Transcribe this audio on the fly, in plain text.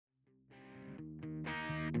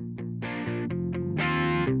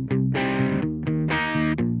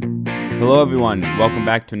Hello, everyone. Welcome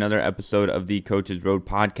back to another episode of the Coach's Road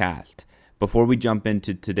podcast. Before we jump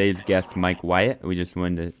into today's guest, Mike Whyatt, we just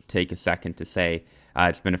wanted to take a second to say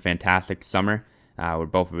it's been a fantastic summer. We're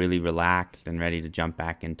both really relaxed and ready to jump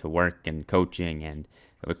back into work and coaching and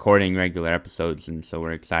recording regular episodes, and so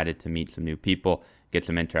we're excited to meet some new people, get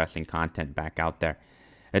some interesting content back out there.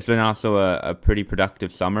 It's been also a pretty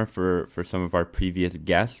productive summer for some of our previous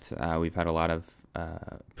guests. We've had a lot of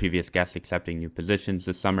previous guests accepting new positions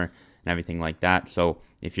this summer and everything like that. So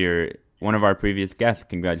if you're one of our previous guests,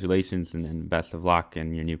 congratulations and best of luck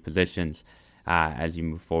in your new positions as you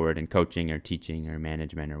move forward in coaching or teaching or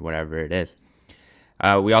management or whatever it is.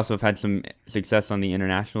 We also have had some success on the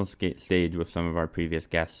international stage with some of our previous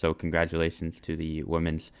guests, so congratulations to the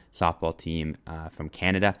women's softball team from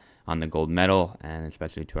Canada on the gold medal, and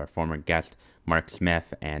especially to our former guest, Mark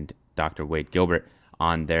Smith and Dr. Wade Gilbert,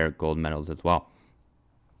 on their gold medals as well.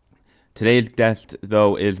 Today's guest,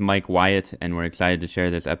 though, is Mike Whyatt, and we're excited to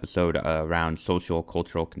share this episode around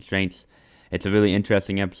social-cultural constraints. It's a really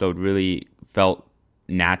interesting episode, really felt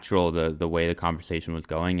natural the way the conversation was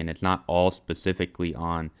going, and it's not all specifically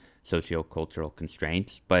on sociocultural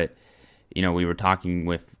constraints, but we were talking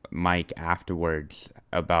with Mike afterwards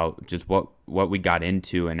about just what we got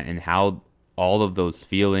into and how all of those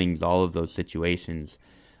feelings, all of those situations,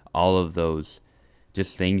 all of those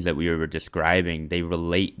just things that we were describing, they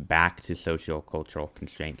relate back to sociocultural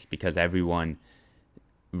constraints because everyone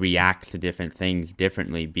reacts to different things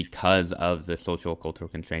differently because of the social cultural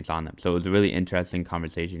constraints on them. So it was a really interesting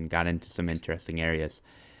conversation, got into some interesting areas,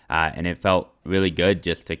 and it felt really good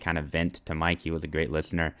just to kind of vent to Mike. He was a great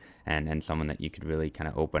listener and someone that you could really kind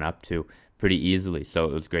of open up to pretty easily. So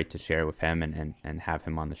it was great to share with him and have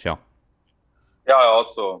him on the show. Yeah, I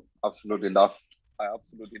absolutely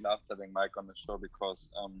loved having Mike on the show because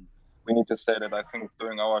we need to say that I think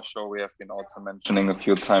during our show we have been also mentioning a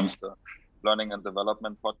few times the Learning and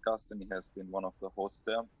Development podcast, and he has been one of the hosts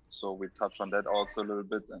there. So we touch on that also a little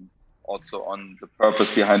bit, and also on the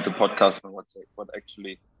purpose behind the podcast and what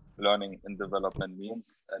actually learning and development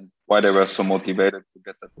means and why they were so motivated to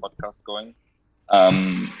get that podcast going.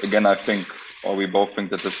 Again, I think, or we both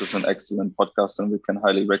think that this is an excellent podcast and we can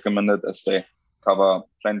highly recommend it as they cover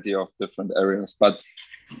plenty of different areas. But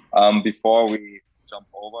before we jump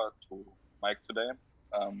over to Mike today,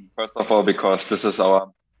 first of all, because this is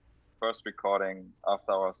our first recording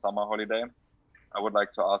after our summer holiday, I would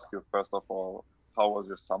like to ask you, first of all, how was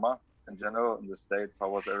your summer in general in the States? How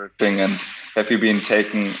was everything? And have you been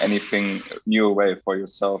taking anything new away for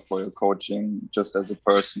yourself, for your coaching, just as a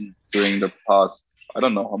person during the past, I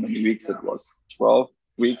don't know how many weeks it was, 12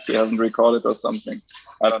 weeks we haven't recorded or something?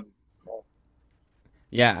 I don't know.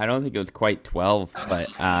 Yeah, I don't think it was quite 12, but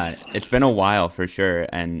it's been a while for sure.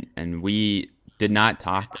 And we did not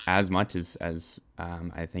talk as much as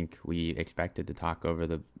I think we expected to talk over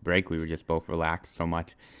the break. We were just both relaxed so much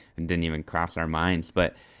and didn't even cross our minds.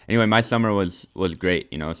 But anyway, my summer was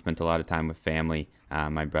great. Spent a lot of time with family.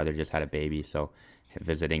 My brother just had a baby, so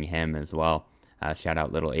visiting him as well. Shout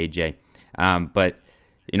out little AJ. But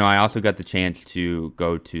I also got the chance to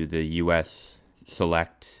go to the U.S.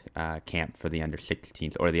 select camp for the under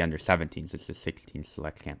 16s or the under 17s. It's the 16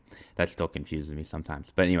 select camp. That still confuses me sometimes.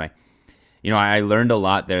 But anyway, I learned a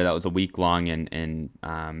lot there. That was a week long in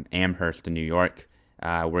Amherst in New York.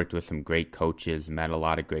 I worked with some great coaches, met a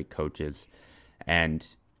lot of great coaches, and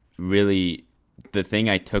really the thing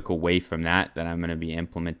I took away from that I'm going to be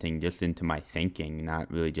implementing just into my thinking,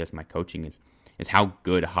 not really just my coaching, is how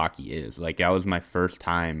good hockey is. Like, that was my first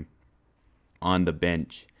time on the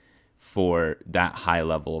bench for that high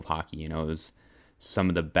level of hockey. It was some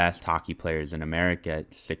of the best hockey players in America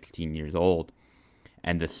at 16 years old.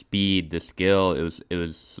 And the speed, the skill, it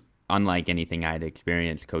was unlike anything I'd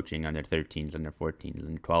experienced coaching under 13s, under 14s,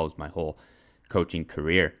 and 12s my whole coaching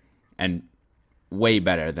career, and way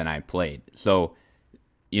better than I played. So,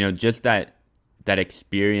 just that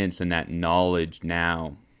experience and that knowledge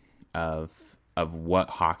now of what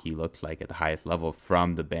hockey looks like at the highest level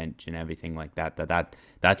from the bench and everything like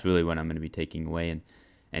that's really what I'm going to be taking away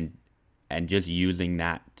and just using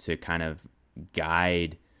that to kind of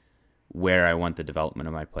guide where I want the development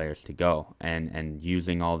of my players to go, and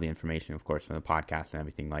using all the information, of course, from the podcast and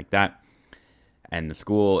everything like that, and the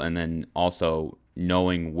school, and then also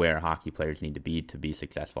knowing where hockey players need to be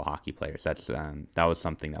successful hockey players. That was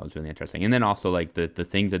something that was really interesting. And then also like the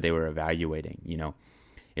things that they were evaluating,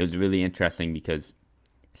 it was really interesting because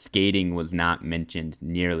skating was not mentioned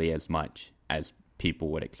nearly as much as people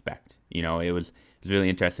would expect. It was really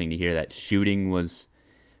interesting to hear that shooting was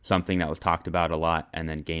something that was talked about a lot, and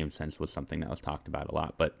then game sense was something that was talked about a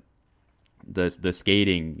lot. But the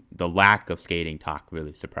skating, the lack of skating talk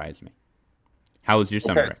really surprised me. How was your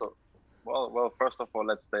summer Okay, break? so first of all,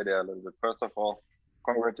 let's stay there a little bit. First of all,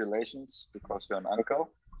 congratulations because you're an uncle.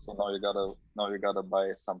 So now you gotta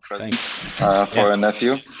buy some Thanks. presents for Yeah. your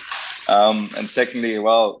nephew. And secondly,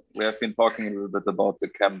 we have been talking a little bit about the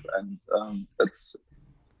camp, and it's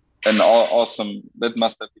awesome. That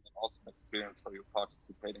must have been an awesome experience for you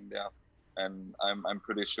participating there. And I'm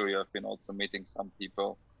pretty sure you have been also meeting some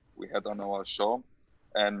people we had on our show.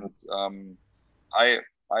 And I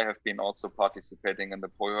I have been also participating in the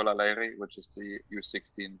Pohjola Leiri, which is the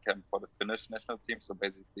U16 camp for the Finnish national team. So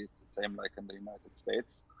basically, it's the same like in the United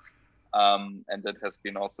States. And that has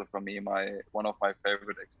been also for me one of my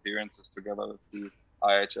favorite experiences together with the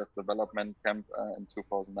IHF development camp in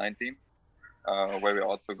 2019, where I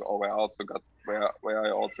also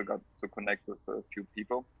got to connect with a few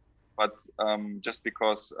people. But just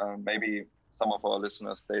because maybe some of our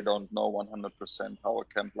listeners they don't know 100% how a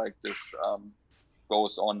camp like this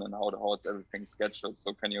goes on and how it's everything scheduled.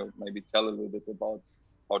 So can you maybe tell a little bit about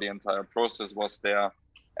how the entire process was there,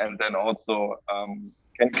 and then also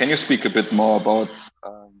can you speak a bit more about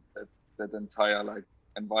that entire like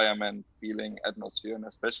environment, feeling, atmosphere, and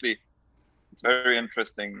especially it's very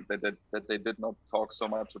interesting that they did not talk so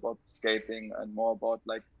much about skating and more about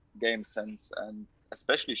like game sense and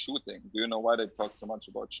especially shooting. Do you know why they talk so much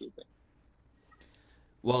about shooting?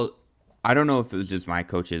 Well, I don't know if it was just my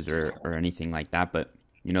coaches or anything like that, but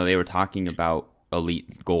they were talking about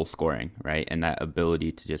elite goal scoring, right? And that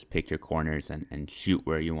ability to just pick your corners and shoot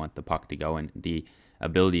where you want the puck to go, and the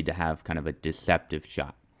ability to have kind of a deceptive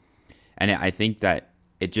shot. And I think that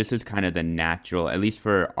it just is kind of the natural, at least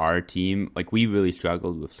for our team. Like, we really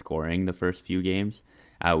struggled with scoring the first few games.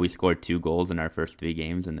 We scored 2 goals in our first 3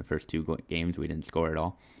 games. In the first games, we didn't score at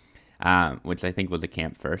all, which I think was a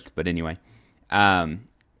camp first. But anyway, um,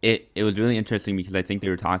 it was really interesting because I think they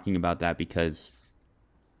were talking about that because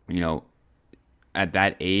you know at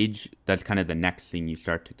that age, that's kind of the next thing you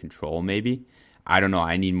start to control. Maybe, I don't know.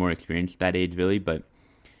 I need more experience at that age, really, but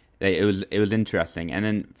it was interesting. And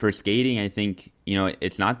then for skating, I think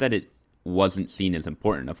it's not that it wasn't seen as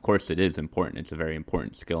important. Of course, it is important. It's a very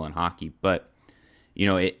important skill in hockey, but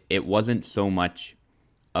it wasn't so much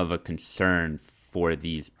of a concern for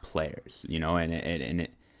these players. And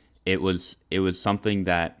it was something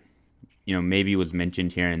that maybe was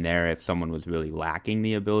mentioned here and there if someone was really lacking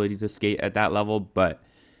the ability to skate at that level, but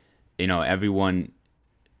everyone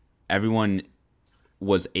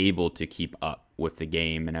was able to keep up with the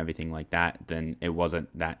game and everything like that, then it wasn't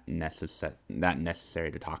that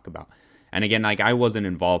necessary to talk about. And again, like, I wasn't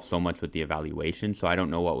involved so much with the evaluation, so I don't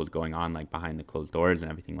know what was going on like behind the closed doors and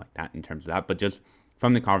everything like that in terms of that. But just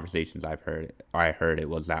from the conversations I heard, it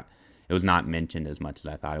was that it was not mentioned as much as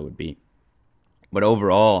I thought it would be. But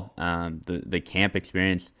overall, the camp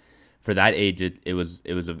experience for that age, it was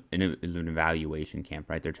an evaluation camp,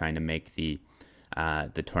 right? They're trying to make the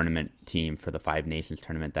tournament team for the Five Nations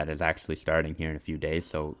tournament that is actually starting here in a few days.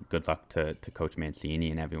 So good luck to Coach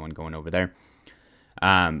Mancini and everyone going over there.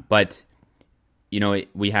 But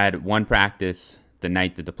we had one practice the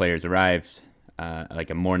night that the players arrived, like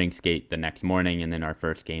a morning skate the next morning, and then our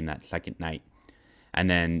first game that second night. And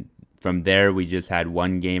then from there, we just had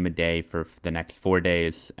one game a day for the next 4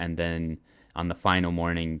 days. And then on the final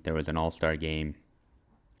morning, there was an all star game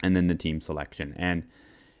and then the team selection. And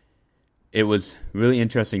it was really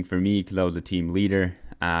interesting for me because I was a team leader.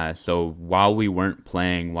 So while we weren't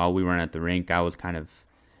playing, while we weren't at the rink, I was kind of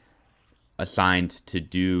assigned to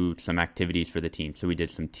do some activities for the team. So we did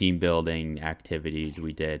some team building activities.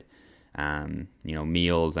 We did,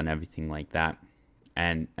 meals and everything like that.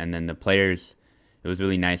 And then the players, it was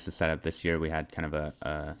really nice to set up this year. We had kind of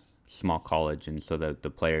a small college, and so the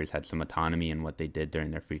players had some autonomy in what they did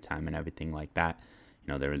during their free time and everything like that.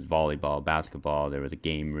 There was volleyball, basketball, there was a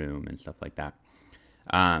game room and stuff like that.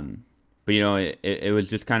 Um, but it was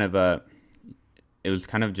just kind of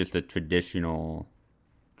just a traditional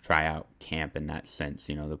tryout camp in that sense.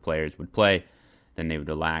 The players would play, then they would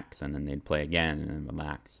relax, and then they'd play again and then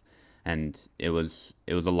relax. And it was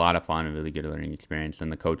a lot of fun, a really good learning experience.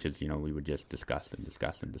 And the coaches, we would just discuss and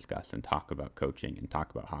discuss and discuss and talk about coaching and talk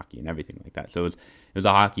about hockey and everything like that. So it was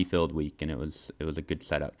a hockey filled week, and it was a good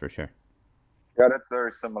setup for sure. Yeah, that's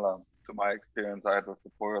very similar to my experience I had with the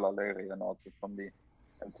Pohjola Leiri and also from the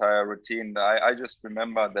entire routine. I just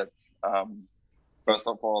remember that first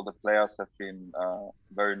of all, the players have been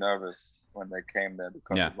very nervous when they came there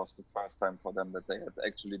because Yeah. it was the first time for them that they had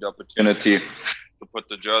actually the opportunity to put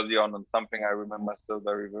the jersey on, and something I remember still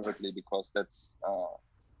very vividly because that's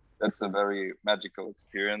a very magical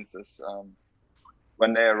experience. Is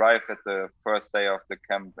when they arrive at the first day of the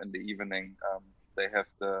camp in the evening, they have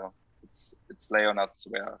the it's Leonard's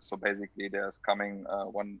where. So basically, there's coming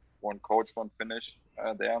one coach, one finish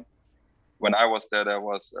there. When I was there, there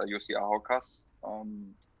was Jussi Ahokas,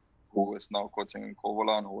 who is now coaching in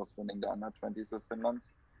Kouvola and who was winning the under-20s with Finland.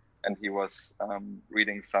 And he was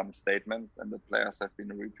reading some statements, and the players have been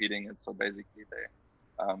repeating it. So basically,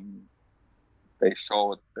 they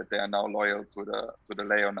showed that they are now loyal to the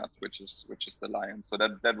Leonard, which is the lion. So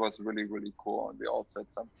that was really, really cool. And we also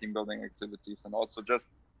had some team building activities, and also just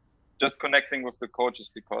connecting with the coaches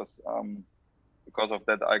because of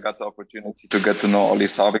that I got the opportunity to get to know Oli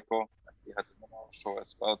Savico. We had him on our show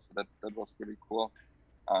as well, so that was really cool.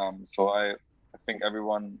 So I think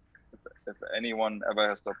everyone, if anyone ever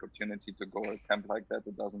has the opportunity to go to a camp like that,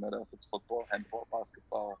 it doesn't matter if it's football, handball,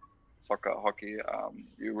 basketball, soccer, hockey,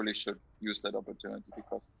 you really should use that opportunity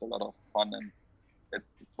because it's a lot of fun, and it's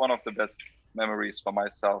one of the best memories for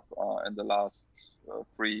myself in the last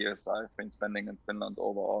 3 years I've been spending in Finland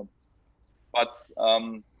overall. But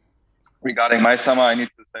regarding my summer, I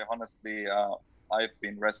need to say honestly, I've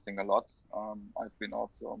been resting a lot. I've been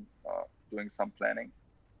also doing some planning,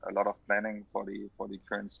 a lot of planning for the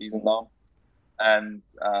current season now. And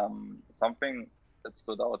something that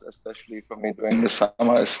stood out, especially for me during the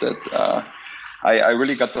summer, is that I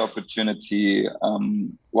really got the opportunity.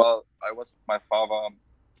 Well, I was with my father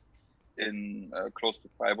in close to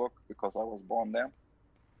Freiburg because I was born there.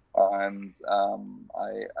 And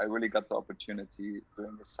I really got the opportunity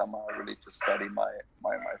during the summer really to study my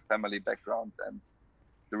family background. And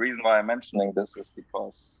the reason why I'm mentioning this is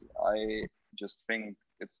because I just think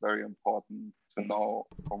it's very important to know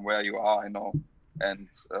from where you are, and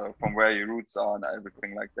from where your roots are and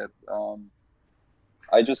everything like that.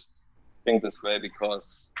 I just think this way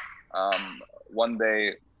because one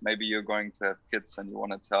day maybe you're going to have kids and you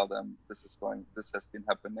want to tell them this has been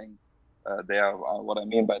happening there. What I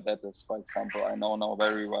mean by that is, for example, I know now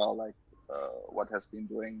very well what has been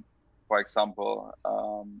doing, for example,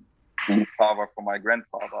 the father from my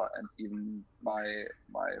grandfather, and even my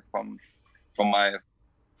from my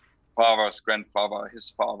father's grandfather, his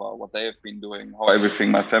father, what they have been doing, how everything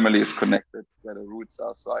my family is connected, where the roots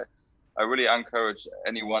are. So I really encourage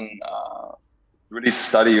anyone really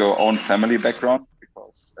study your own family background,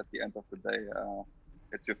 because at the end of the day,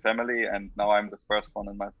 it's your family. And now I'm the first one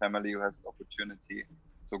in my family who has the opportunity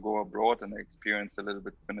to go abroad and experience a little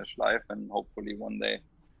bit Finnish life. And hopefully one day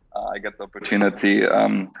I get the opportunity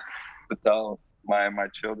to tell my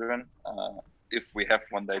children, if we have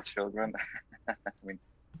one day children, I mean,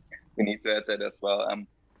 we need to add that as well,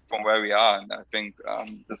 from where we are. And I think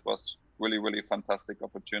this was really, really fantastic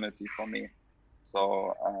opportunity for me.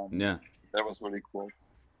 So Yeah. that was really cool.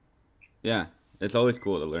 Yeah. It's always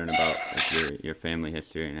cool to learn about like your family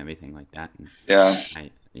history and everything like that. And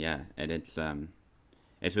Yeah. and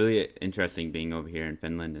it's really interesting being over here in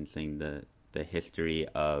Finland and seeing the history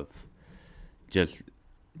of just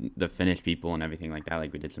the Finnish people and everything like that.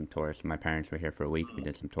 Like we did some tourists. My parents were here for a week. We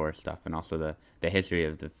did some tourist stuff, and also the history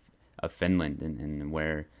of Finland and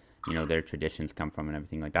where their traditions come from and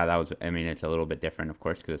everything like that. That was, I mean, it's a little bit different, of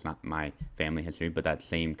course, because it's not my family history, but that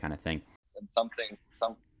same kind of thing. And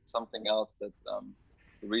something else that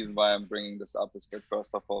the reason why I'm bringing this up is that,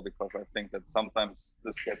 first of all, because I think that sometimes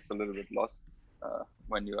this gets a little bit lost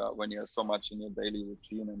when you're so much in your daily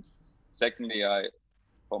routine. And secondly,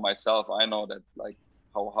 for myself, I know that like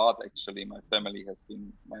how hard actually my family has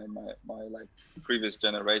been, my like previous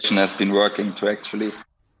generation has been working to actually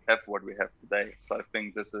have what we have today. So I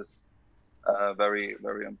think this is very,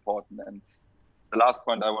 very important. And the last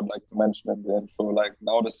point I would like to mention in the intro, like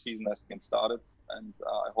now the season has been started, and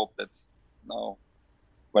I hope that now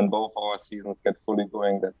when both our seasons get fully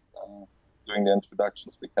going, that during the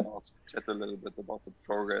introductions we can also chat a little bit about the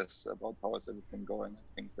progress, about how is everything going. I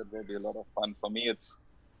think that will be a lot of fun for me.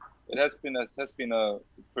 It has been a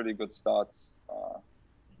pretty good start.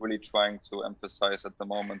 Really trying to emphasize at the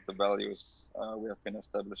moment the values we have been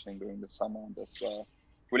establishing during the summer, and as well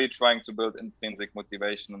really trying to build intrinsic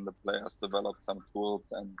motivation in the players, develop some tools,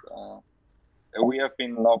 and we have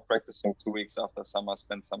been now practicing 2 weeks after summer,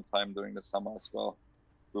 spent some time during the summer as well.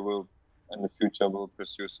 We will in the future will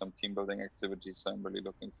pursue some team building activities, so I'm really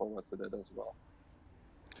looking forward to that as well.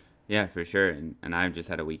 Yeah, for sure. And I've just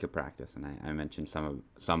had a week of practice, and I mentioned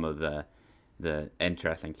some of the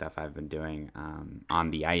interesting stuff I've been doing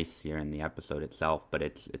on the ice here in the episode itself. But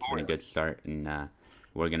it's been a good start, and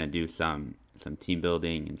we're gonna do some team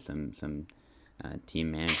building and some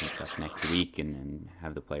team management stuff next week, and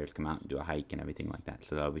have the players come out and do a hike and everything like that.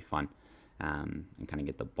 So that'll be fun, and kind of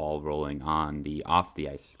get the ball rolling on the off the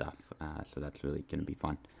ice stuff. So that's really gonna be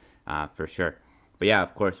fun, for sure. But yeah,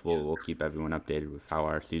 of course, we'll keep everyone updated with how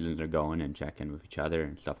our seasons are going and check in with each other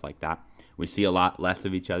and stuff like that. We see a lot less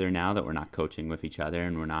of each other now that we're not coaching with each other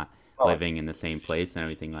and we're not Oh, living in the same place and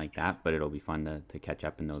everything like that. But it'll be fun to catch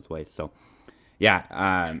up in those ways. So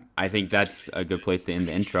yeah, I think that's a good place to end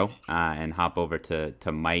the intro and hop over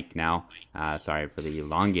to Mike now. Sorry for the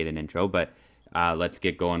elongated intro, but let's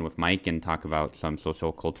get going with Mike and talk about some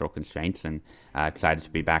social cultural constraints. And excited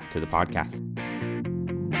to be back to the podcast.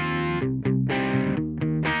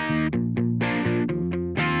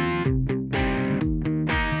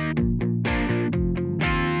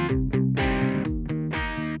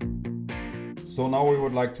 So now we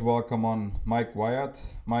would like to welcome on Mike Whyatt.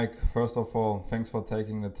 Mike, first of all, thanks for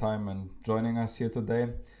taking the time and joining us here today.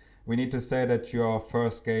 We need to say that you are our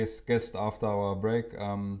first guest after our break,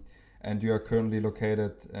 and you are currently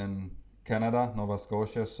located in Canada, Nova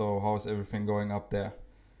Scotia. So how's everything going up there?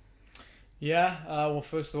 Yeah, well,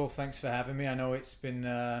 first of all, thanks for having me. I know it's been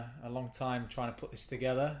a long time trying to put this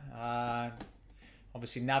together.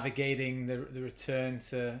 Obviously, navigating the return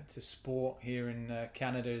to sport here in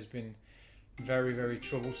Canada has been very, very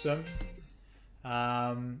troublesome.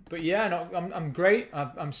 But yeah, no, I'm great.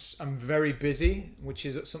 I'm very busy, which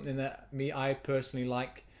is something that I personally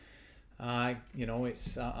like.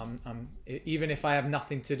 It's even if I have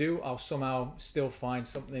nothing to do, I'll somehow still find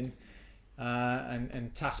something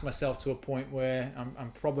and task myself to a point where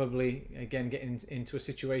I'm probably again getting into a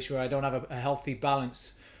situation where I don't have a healthy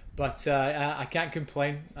balance. But I can't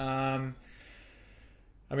complain. I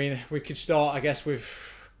mean, we could start, I guess,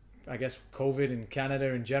 with COVID in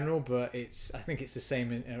Canada in general, but I think it's the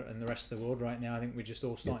same in the rest of the world right now. I think we're just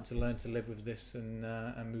all starting to learn to live with this and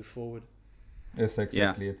move forward. Yes,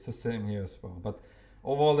 exactly. Yeah. It's the same here as well. But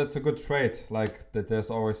overall, that's a good trait. Like that, there's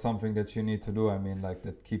always something that you need to do. I mean, like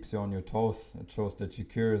that keeps you on your toes. It shows that you're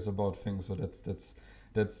curious about things. So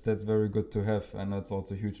that's very good to have, and that's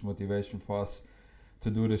also a huge motivation for us to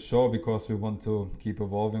do this show because we want to keep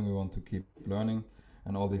evolving. We want to keep learning,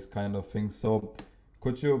 and all these kind of things. So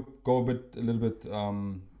could you go a little bit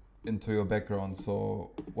into your background?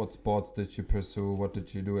 So what sports did you pursue? What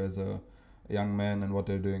did you do as a young man, and what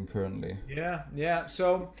are you doing currently? Yeah.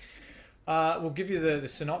 So we'll give you the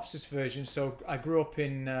synopsis version. So I grew up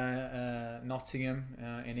in Nottingham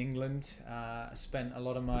in England. I spent a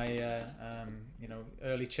lot of my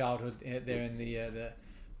early childhood there in the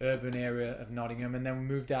urban area of Nottingham, and then we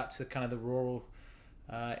moved out to kind of the rural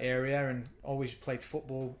area and always played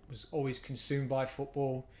football, was always consumed by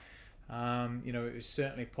football. It was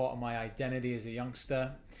certainly part of my identity as a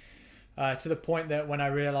youngster, to the point that when I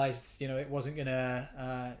realized, it wasn't going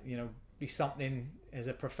to, be something as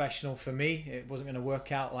a professional for me, it wasn't going to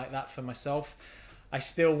work out like that for myself. I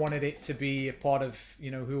still wanted it to be a part of,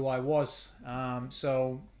 who I was.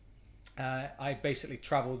 So I basically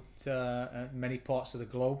traveled to many parts of the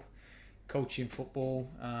globe, coaching football,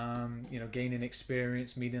 gaining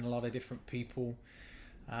experience, meeting a lot of different people.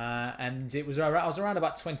 And I was around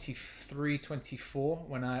about 23, 24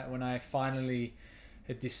 when I finally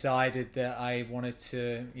had decided that I wanted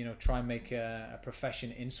to, try and make a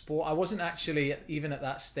profession in sport. I wasn't actually, even at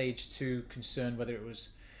that stage, too concerned whether it was,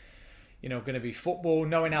 going to be football,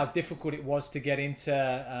 knowing how difficult it was to get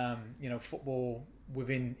into, football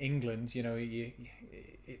within England.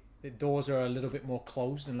 The doors are a little bit more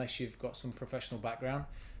closed unless you've got some professional background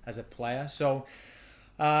as a player. So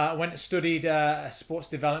I went and studied a sports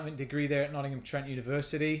development degree there at Nottingham Trent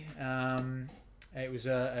University. It was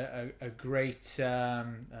a great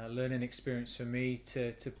learning experience for me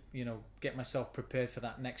to get myself prepared for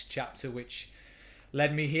that next chapter, which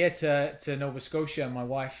led me here to Nova Scotia. My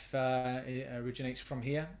wife originates from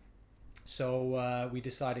here. So we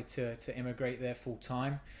decided to immigrate there full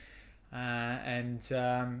time. And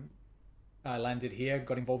I landed here,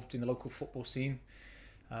 got involved in the local football scene,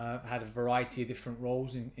 had a variety of different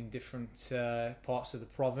roles in different parts of the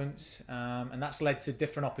province, and that's led to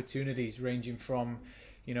different opportunities ranging from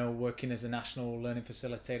working as a national learning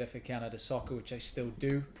facilitator for Canada Soccer, which I still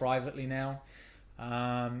do privately now.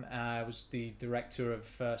 I was the director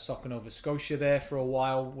of Soccer Nova Scotia there for a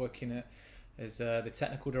while, working as the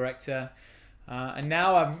technical director. And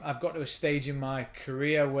now I've got to a stage in my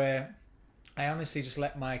career where I honestly just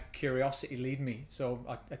let my curiosity lead me. So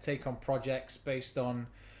I take on projects based on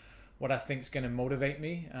what I think is going to motivate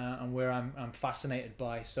me and where I'm fascinated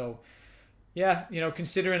by. So yeah,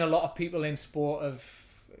 considering a lot of people in sport have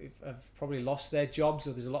probably lost their jobs,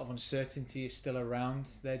 or there's a lot of uncertainty still around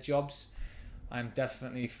their jobs, I'm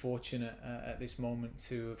definitely fortunate at this moment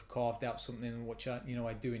to have carved out something which I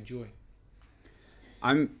do enjoy.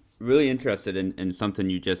 I'm really interested in something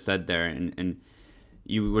you just said there, and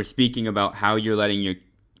you were speaking about how you're letting your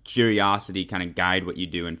curiosity kind of guide what you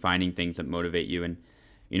do and finding things that motivate you. And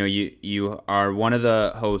you are one of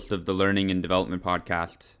the hosts of the Learning and Development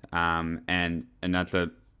podcast, and that's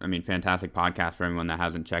fantastic podcast for everyone that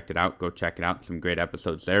hasn't checked it out. Go check it out. Some great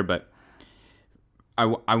episodes there. But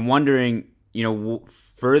I'm wondering,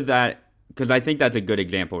 for that, because I think that's a good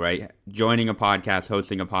example, right? Joining a podcast,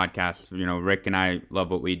 hosting a podcast. Rick and I love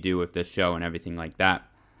what we do with this show and everything like that.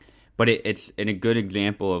 But it's a good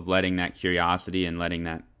example of letting that curiosity and letting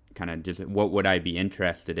that kind of just what would I be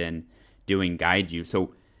interested in doing guide you.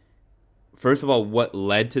 So first of all, what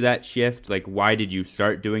led to that shift? Like, why did you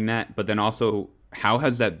start doing that? But then also, how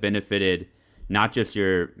has that benefited not just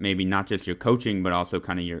your coaching, but also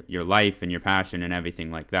kind of your life and your passion and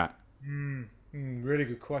everything like that? Really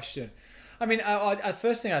good question. I mean, I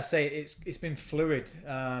first thing I say, it's been fluid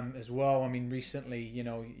as well. I mean, recently,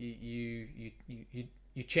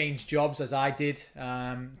 you changed jobs as I did.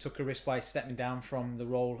 Took a risk by stepping down from the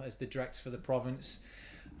role as the director for the province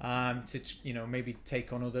to maybe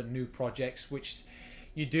take on other new projects, which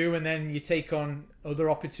you do, and then you take on other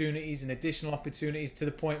opportunities and additional opportunities to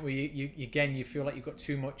the point where you feel like you've got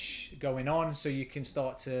too much going on, so you can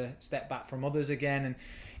start to step back from others again. And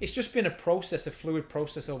it's just been a fluid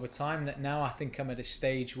process over time that now I think I'm at a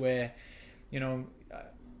stage where,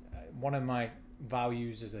 one of my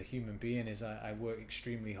values as a human being is I work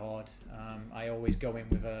extremely hard. I always go in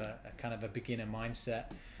with a kind of a beginner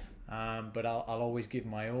mindset, but I'll always give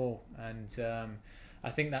my all, and I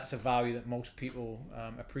think that's a value that most people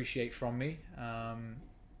appreciate from me.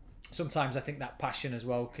 Sometimes I think that passion as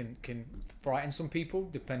well can frighten some people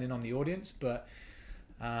depending on the audience, but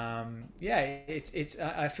it's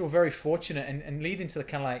I feel very fortunate, and leading to the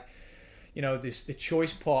kind of like, the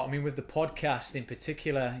choice part. I mean, with the podcast in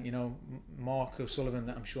particular, Mark O'Sullivan,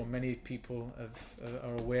 that I'm sure many people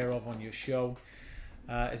are aware of on your show,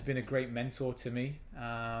 has been a great mentor to me.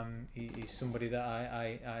 He's somebody that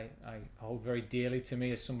I hold very dearly to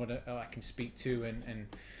me, as somebody I can speak to, and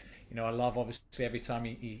I love, obviously, every time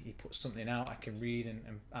he puts something out, I can read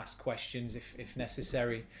and ask questions if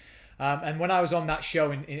necessary. And when I was on that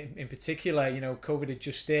show in particular, COVID had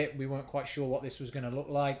just hit. We weren't quite sure what this was going to look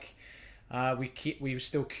like. We were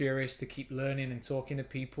still curious to keep learning and talking to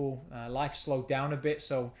people. Life slowed down a bit,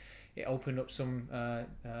 so it opened up some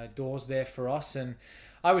doors there for us. And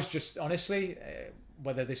I was just, honestly,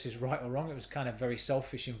 whether this is right or wrong, it was kind of very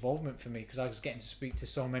selfish involvement for me, because I was getting to speak to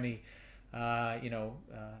so many,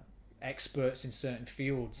 experts in certain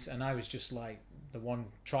fields, and I was just like the one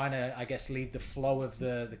trying to, I guess, lead the flow of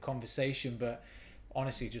the conversation, but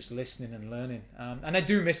honestly just listening and learning. And I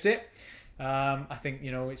do miss it. I think,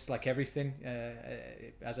 it's like everything.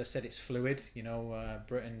 As I said, it's fluid.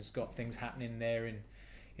 Britain's got things happening there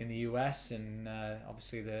in the US, and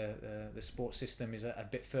obviously the sports system is a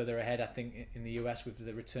bit further ahead, I think, in the US with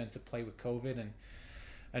the return to play with COVID.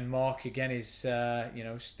 And Mark, again, is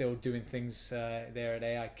still doing things there at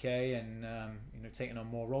AIK, and taking on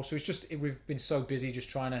more roles. So we've been so busy just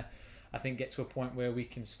trying to, I think, get to a point where we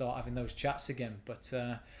can start having those chats again. But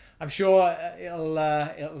I'm sure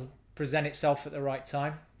it'll present itself at the right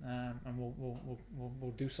time, and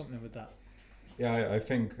we'll do something with that. Yeah, I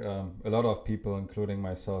think a lot of people, including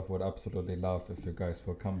myself, would absolutely love if you guys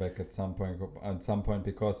will come back at some point,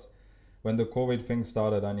 because when the COVID thing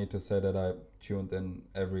started, I need to say that I tuned in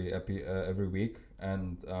every week,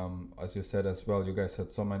 and as you said as well, you guys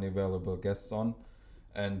had so many valuable guests on,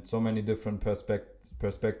 and so many different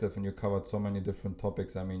perspectives, and you covered so many different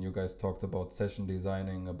topics. I mean, you guys talked about session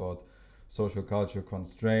designing, about sociocultural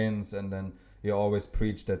constraints, and then you always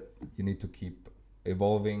preach that you need to keep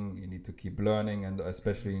evolving, you need to keep learning, and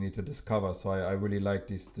especially you need to discover. So I really like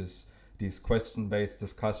this question-based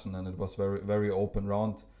discussion, and it was very, very open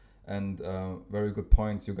round, and very good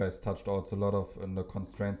points. You guys touched also a lot of the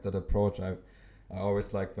constraints that approach. I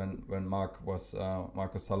always liked when Mark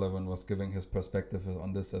O'Sullivan was giving his perspective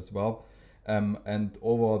on this as well. And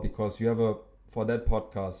overall, because you have for that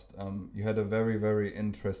podcast, you had a very, very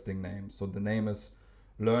interesting name. So the name is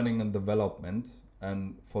Learning and Development.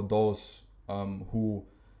 And for those who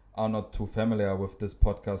are not too familiar with this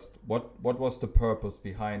podcast, what was the purpose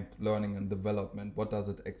behind Learning and Development? What does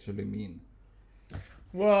it actually mean?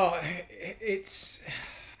 Well, it's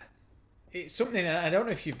something. I don't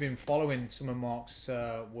know if you've been following some of Mark's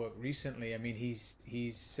work recently. I mean,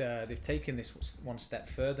 they've taken this one step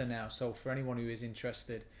further now. So for anyone who is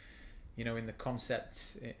interested, in the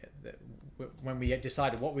concepts, when we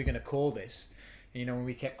decided what we're going to call this, when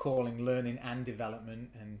we kept calling learning and development,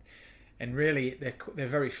 and really they're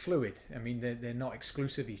very fluid. I mean, they're not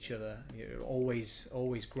exclusive each other. You're always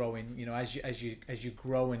growing. As you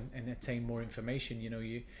grow and attain more information,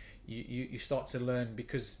 you you start to learn,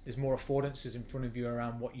 because there's more affordances in front of you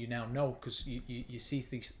around what you now know, because you see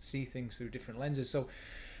things through different lenses. So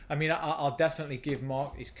I mean, I'll definitely give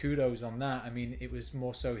Mark his kudos on that. I mean, it was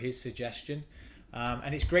more so his suggestion.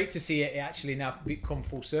 And it's great to see it actually now come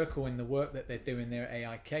full circle in the work that they're doing there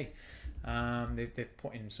at AIK. They've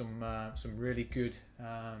put in some really good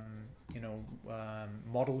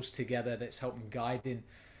models together that's helping guiding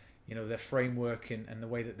their framework and the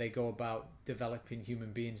way that they go about developing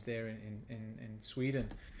human beings there in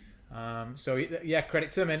Sweden. So yeah,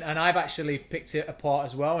 credit to them. And I've actually picked it apart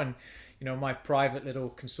as well. And my private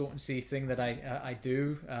little consultancy thing that I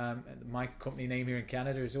do, my company name here in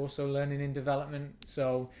Canada is also Learning and Development.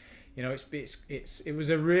 So, it was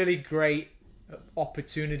a really great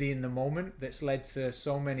opportunity in the moment that's led to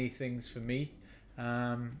so many things for me.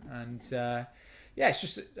 It's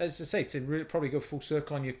just, as I say, to really probably go full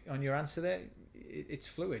circle on your answer there. It's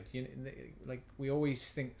fluid. Like we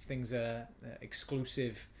always think things are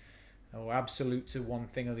exclusive or absolute to one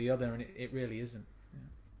thing or the other, and it really isn't.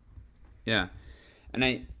 Yeah, and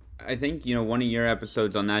I think one of your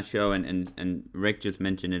episodes on that show, and Rick just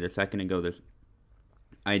mentioned it a second ago, this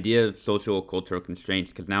idea of social cultural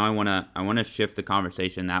constraints, because now I wanna shift the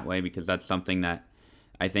conversation that way, because that's something that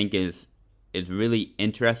I think is really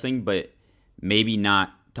interesting, but maybe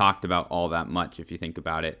not talked about all that much if you think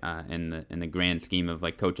about it in the grand scheme of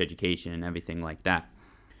like coach education and everything like that.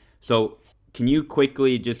 So can you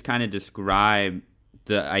quickly just kind of describe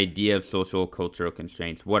the idea of social cultural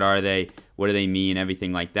constraints? What are they? What do they mean?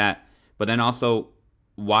 Everything like that. But then also,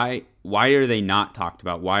 why are they not talked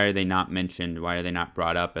about? Why are they not mentioned? Why are they not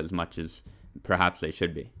brought up as much as perhaps they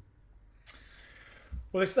should be?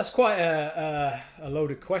 Well, that's quite a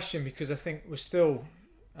loaded question, because I think we're still,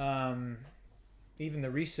 even the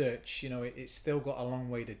research, it's still got a long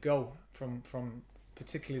way to go from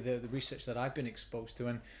particularly the research that I've been exposed to.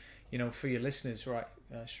 And for your listeners, right,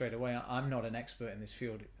 straight away, I'm not an expert in this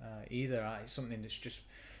field either. It's something that's just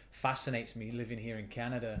fascinates me living here in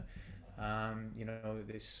Canada.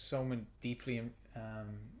 There's so many deeply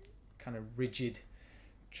kind of rigid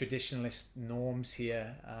traditionalist norms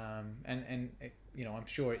here, and I'm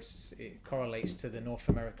sure it correlates to the North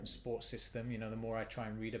American sports system. The more I try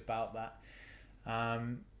and read about that,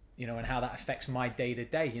 and how that affects my day to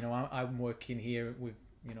day. I'm working here with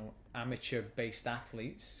amateur-based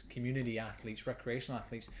athletes, community athletes, recreational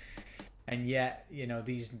athletes, and yet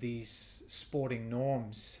these sporting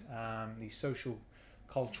norms, these social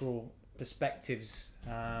cultural perspectives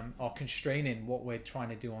are constraining what we're trying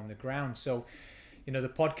to do on the ground. So the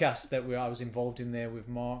podcast that I was involved in there with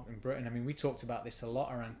Mark and Britton, I mean, we talked about this a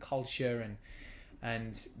lot around culture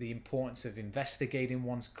and the importance of investigating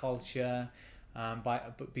one's culture,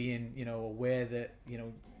 but being aware that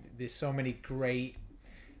there's so many great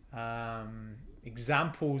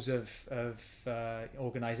examples of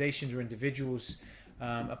organizations or individuals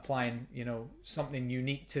applying something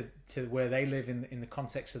unique to where they live in the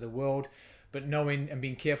context of the world, but knowing and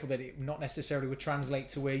being careful that it not necessarily would translate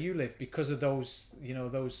to where you live because of those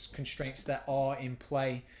those constraints that are in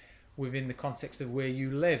play within the context of where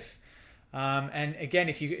you live. And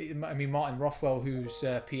again, Martin Rothwell, who's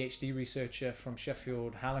a PhD researcher from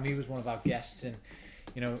Sheffield Hallam, he was one of our guests, and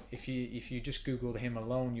if you just Google him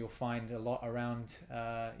alone, you'll find a lot around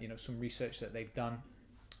some research that they've done.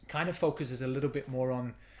 Kind of focuses a little bit more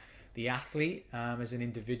on the athlete as an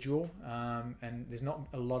individual, and there's not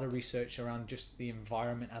a lot of research around just the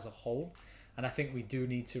environment as a whole. And I think we do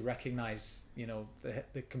need to recognize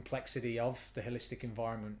the complexity of the holistic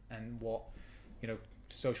environment and what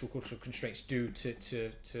social cultural constraints do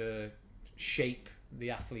to shape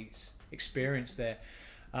the athlete's experience there.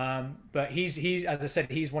 But he's as I said,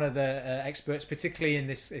 he's one of the experts, particularly in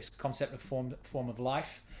this concept of form of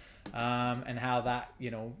life, and how that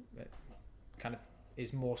kind of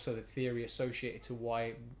is more so the theory associated to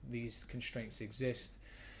why these constraints exist.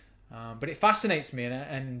 But it fascinates me,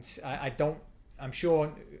 and I'm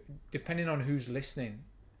sure, depending on who's listening,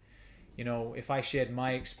 if I shared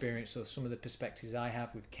my experience or some of the perspectives I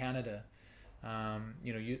have with Canada,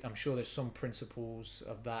 I'm sure there's some principles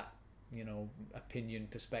of that opinion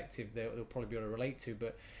perspective that they'll probably be able to relate to.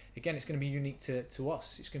 But again, it's going to be unique to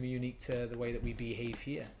us. It's going to be unique to the way that we behave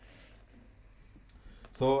here.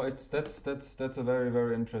 So that's a very,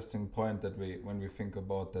 very interesting point that when we think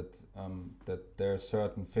about that, that there are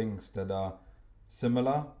certain things that are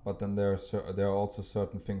similar, but then there are also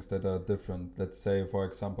certain things that are different. Let's say, for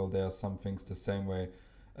example, there are some things the same way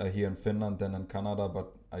here in Finland than in Canada,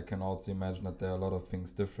 but I can also imagine that there are a lot of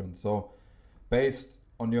things different. So based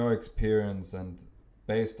on your experience and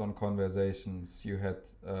based on conversations you had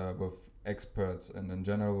with experts and in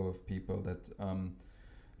general with people that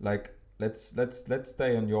like let's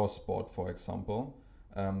stay in your sport, for example.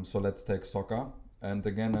 So let's take soccer. And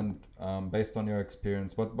again, based on your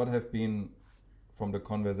experience, what have been, from the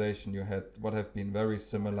conversation you had, what have been very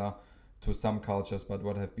similar to some cultures, but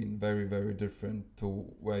what have been very, very different to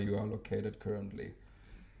where you are located currently?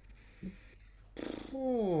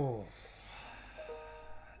 Oh.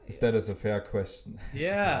 If that is a fair question.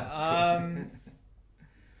 Yeah.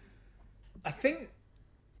 I think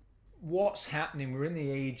what's happening, we're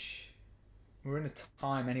in a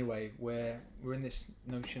time anyway where we're in this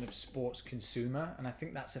notion of sports consumer, and I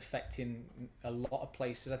think that's affecting a lot of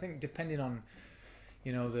places. I think depending on,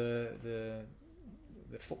 the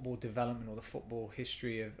football development or the football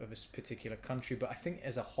history of a particular country, but I think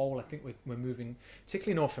as a whole, I think we're moving,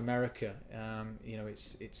 particularly North America.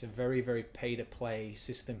 It's a very, very pay to play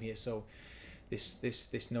system here. So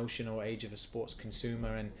this notion or age of a sports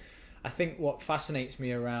consumer, and I think what fascinates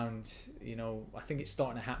me around, I think it's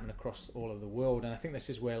starting to happen across all of the world, and I think this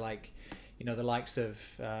is where the likes of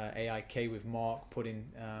AIK with Mark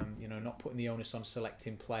putting, not putting the onus on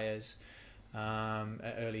selecting players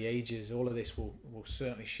at early ages. All of this will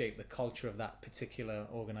certainly shape the culture of that particular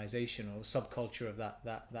organization or the subculture of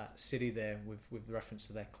that city there with reference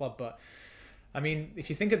to their club. But I mean, if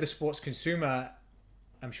you think of the sports consumer,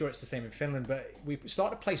 I'm sure it's the same in Finland, but we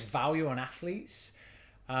start to place value on athletes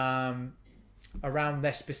around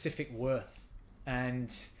their specific worth.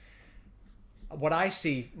 And what I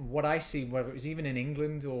see, whether it was even in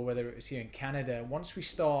England or whether it was here in Canada, once we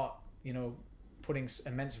start, putting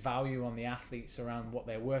immense value on the athletes around what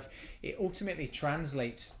they're worth, it ultimately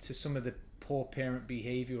translates to some of the poor parent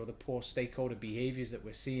behavior or the poor stakeholder behaviors that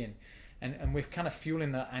we're seeing. And we're kind of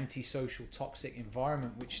fueling that antisocial, toxic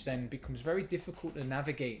environment, which then becomes very difficult to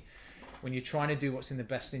navigate when you're trying to do what's in the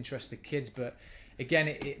best interest of kids. But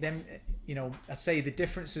again, I'd say the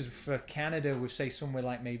differences for Canada with, say, somewhere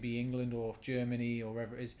like maybe England or Germany or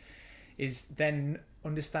wherever it is then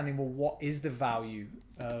understanding, well, what is the value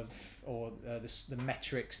of, or the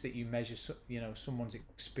metrics that you measure, someone's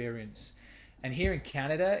experience. And here in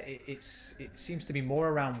Canada, it seems to be more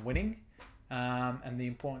around winning, and the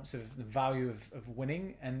importance of the value of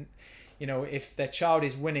winning. And if their child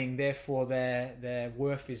is winning, therefore their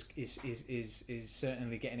worth is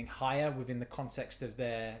certainly getting higher within the context of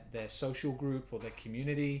their social group or their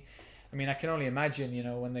community. I mean, I can only imagine,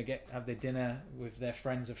 when they have their dinner with their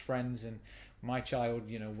friends of friends, and my child,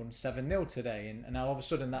 won 7-0 today, and now all of a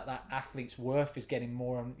sudden that athlete's worth is getting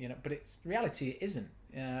more on, but it's reality, it isn't.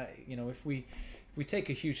 If we take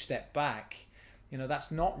a huge step back,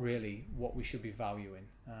 that's not really what we should be valuing.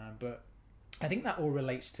 But I think that all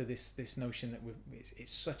relates to this notion that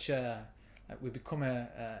it's such we've become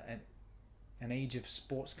an age of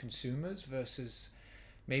sports consumers versus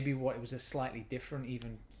maybe what it was a slightly different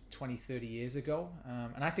even 20-30 years ago.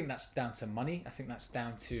 And I think that's down to money. I think that's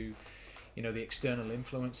down to the external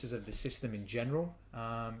influences of the system in general.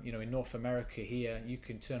 In North America here, you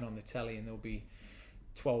can turn on the telly and there'll be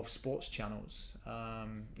 12 sports channels,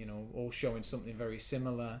 all showing something very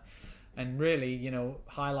similar, and really,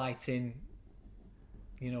 highlighting,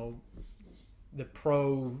 the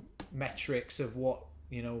pro metrics of what,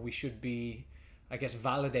 we should be, I guess,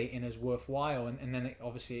 validating as worthwhile. And then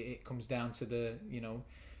it comes down to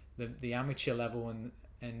the amateur level, and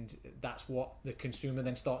that's what the consumer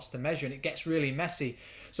then starts to measure, and it gets really messy.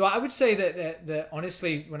 So I would say that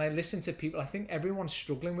honestly, when I listen to people, I think everyone's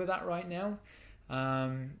struggling with that right now.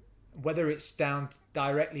 Whether it's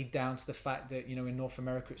directly down to the fact that in North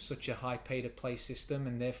America it's such a high pay to play system,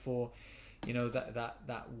 and therefore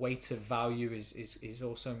that weight of value is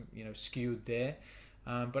also skewed there.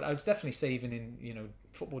 But I would definitely say even in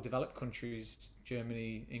football developed countries,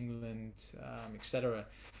 Germany, England, etc.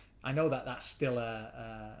 I know that that's still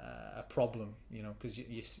a problem, because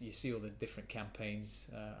you see all the different campaigns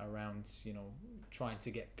around, trying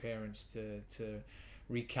to get parents to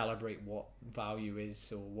recalibrate what value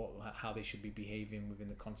is, or how they should be behaving within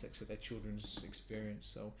the context of their children's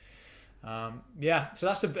experience. So, so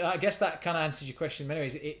that's I guess that kind of answers your question. But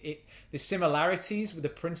anyways, there's similarities with the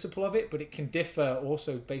principle of it, but it can differ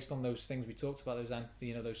also based on those things we talked about,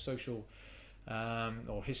 those social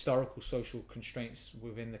or historical social constraints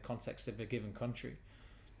within the context of a given country.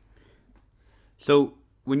 So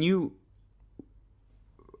when you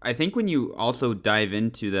also dive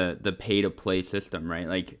into the pay to play system, right?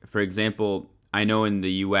 Like, for example, I know in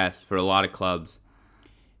the US for a lot of clubs,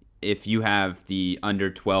 if you have the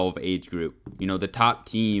under 12 age group, the top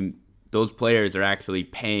team, those players are actually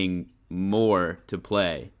paying more to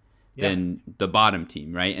play than the bottom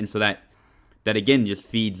team, right? And so that again just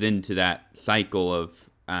feeds into that cycle of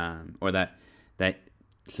or that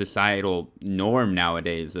societal norm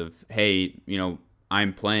nowadays of, hey,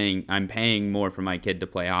 I'm paying more for my kid to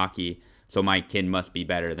play hockey, so my kid must be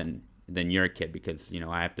better than your kid because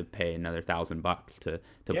I have to pay another $1,000 to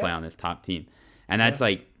play on this top team. And that's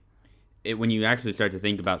like when you actually start to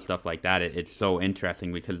think about stuff like that, it's so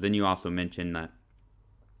interesting, because then you also mention that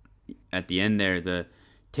at the end there, the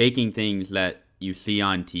taking things that you see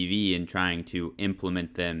on TV and trying to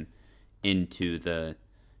implement them into the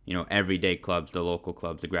everyday clubs, the local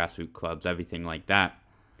clubs, the grassroots clubs, everything like that.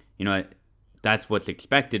 That's what's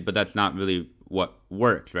expected, but that's not really what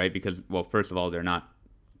works, right? Because, well, first of all, they're not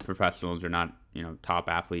professionals, they're not top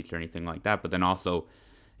athletes or anything like that. But then also,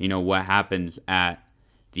 what happens at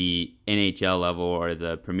the NHL level or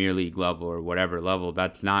the Premier League level or whatever level,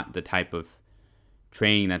 that's not the type of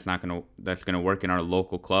training that's gonna work in our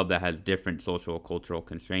local club that has different social cultural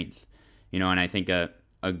constraints. And I think a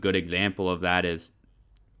good example of that is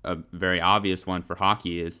a very obvious one for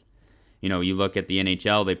hockey is, you look at the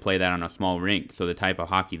NHL, they play that on a small rink, so the type of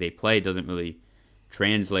hockey they play doesn't really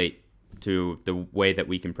translate to the way that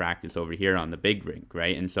we can practice over here on the big rink,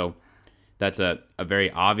 right? And so that's a very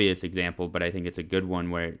obvious example, but I think it's a good one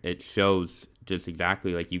where it shows just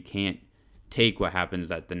exactly like you can't take what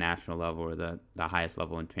happens at the national level or the highest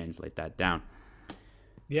level and translate that down.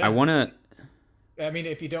 Yeah. I mean,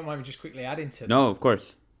 if you don't mind me just quickly adding to that. No, of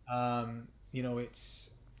course.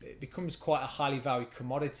 It becomes quite a highly valued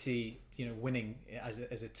commodity, winning as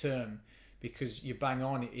a term, because you bang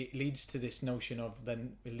on. It leads to this notion of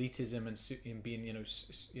then elitism and being,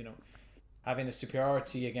 having a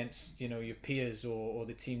superiority against, your peers or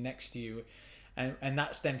the team next to you. And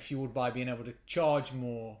that's then fueled by being able to charge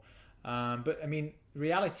more. But I mean,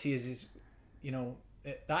 reality is,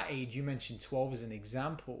 at that age, you mentioned 12 as an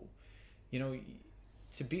example,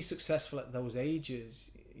 to be successful at those ages,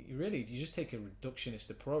 you just take a reductionist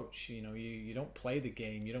approach. You don't play the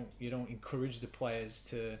game. You don't encourage the players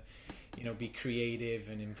to, be creative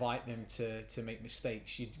and invite them to make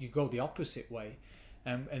mistakes. You go the opposite way,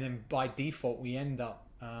 and then by default we end up,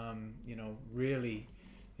 really,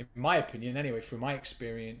 in my opinion, anyway, through my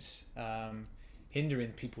experience,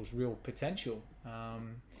 hindering people's real potential.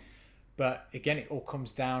 But again, it all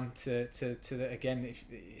comes down to again, if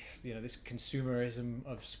this consumerism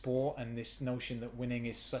of sport and this notion that winning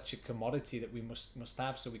is such a commodity that we must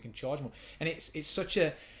have so we can charge more. And it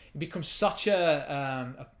becomes such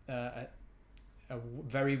a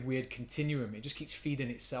very weird continuum. It just keeps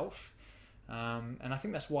feeding itself. And I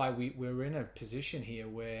think that's why we're in a position here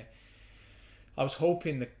where I was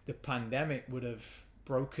hoping the pandemic would have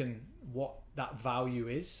broken what that value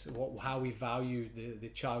is, how we value the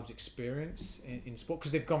child's experience in sport,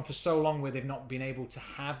 because they've gone for so long where they've not been able to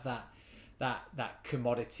have that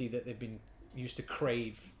commodity that they've been used to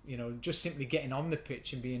crave. Just simply getting on the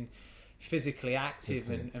pitch and being physically active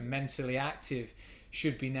and mentally active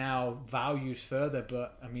should be now valued further.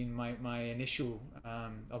 But I mean, my initial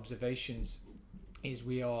observations is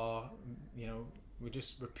we're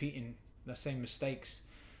just repeating the same mistakes.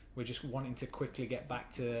 We're just wanting to quickly get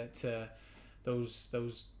back to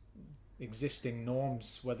those existing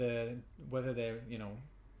norms, whether they're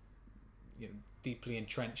deeply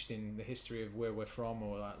entrenched in the history of where we're from,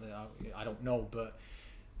 or I don't know, but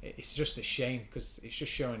it's just a shame, because it's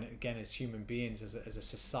just showing, again, as human beings, as a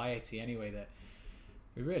society anyway, that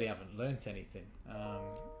we really haven't learnt anything,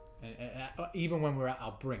 even when we're at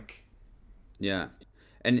our brink. Yeah,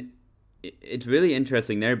 and it's really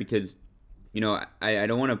interesting there because, I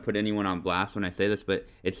don't want to put anyone on blast when I say this, but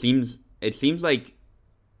it seems like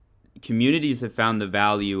communities have found the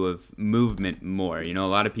value of movement more. A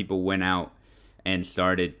lot of people went out and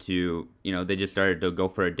started to, they just started to go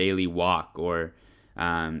for a daily walk, or,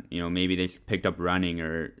 maybe they picked up running,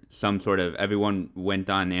 or some sort of, everyone went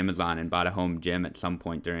on Amazon and bought a home gym at some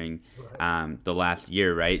point during the last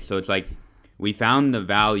year, right? So it's like we found the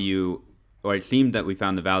value, or it seemed that we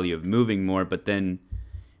found the value of moving more, but then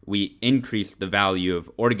we increased the value of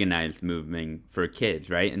organized movement for kids,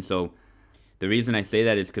 right? And so the reason I say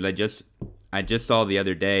that is because I just saw the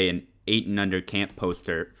other day an 8 and under camp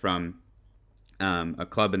poster from a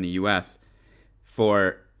club in the U.S.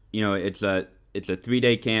 for, it's a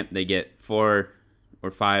 3-day camp. They get 4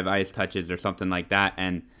 or 5 ice touches or something like that,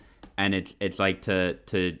 and it's like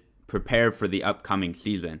to prepare for the upcoming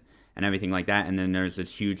season and everything like that. And then there's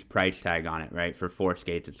this huge price tag on it, right? For 4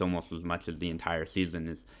 skates, it's almost as much as the entire season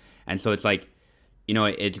is. And so it's like,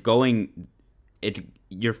 you're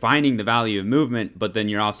finding the value of movement, but then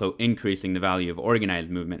you're also increasing the value of organized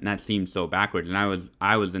movement. And that seems so backwards. And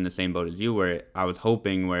I was in the same boat as you, where I was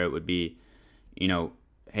hoping where it would be,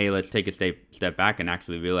 hey, let's take a step back and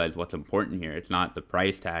actually realize what's important here. It's not the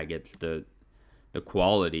price tag, it's the the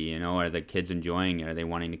quality, you know, are the kids enjoying it, are they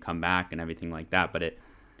wanting to come back and everything like that. But it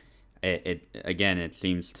again, it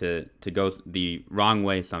seems to go the wrong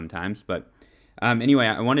way sometimes. But anyway,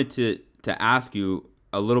 I wanted to ask you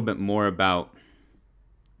a little bit more about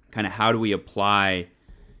kind of how do we apply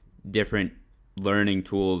different learning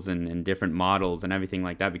tools and different models and everything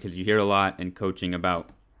like that, because you hear a lot in coaching about,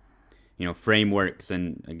 you know, frameworks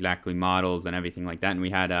and exactly models and everything like that. And we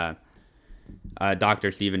had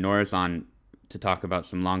Dr. Stephen Norris on to talk about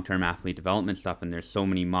some long-term athlete development stuff, and there's so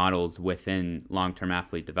many models within long-term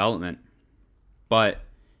athlete development, but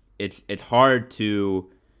it's hard to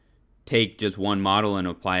take just one model and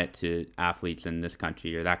apply it to athletes in this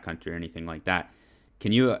country or that country or anything like that.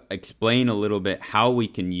 Can you explain a little bit how we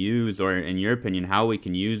can use, or in your opinion, how we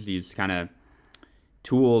can use these kind of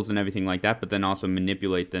tools and everything like that, but then also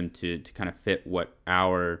manipulate them to kind of fit what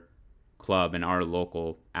our club and our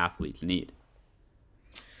local athletes need?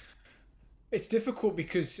 It's difficult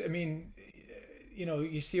because, I mean, you know,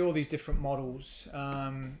 you see all these different models,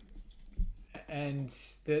 and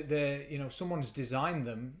they're, you know, someone's designed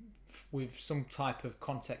them with some type of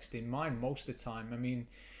context in mind most of the time. I mean,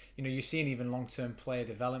 you know, you're seeing even long-term player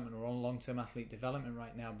development or long-term athlete development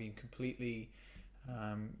right now being completely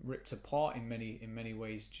ripped apart in many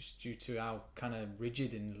ways, just due to how kind of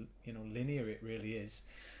rigid and, you know, linear it really is.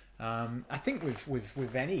 I think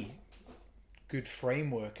with any good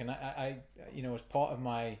framework, and I you know, as part of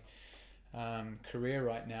my career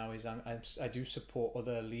right now is I do support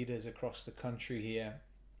other leaders across the country here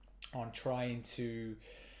on trying to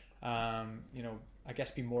you know, I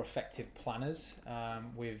guess be more effective planners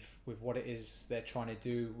with what it is they're trying to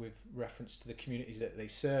do with reference to the communities that they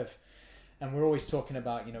serve. And we're always talking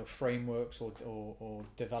about, you know, frameworks or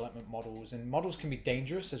development models, and models can be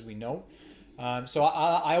dangerous, as we know. So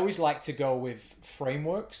I always like to go with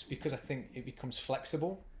frameworks because I think it becomes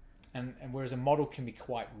flexible, and whereas a model can be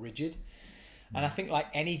quite rigid. And I think, like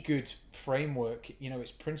any good framework, you know,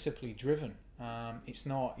 it's principally driven. It's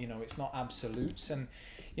not, you know, it's not absolutes. And,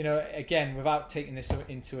 you know, again, without taking this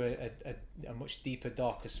into a much deeper,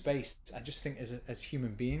 darker space, I just think as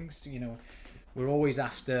human beings, you know, we're always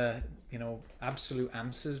after, you know, absolute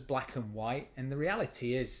answers, black and white. And the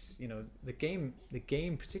reality is, you know, the game,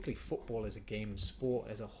 particularly football as a game and sport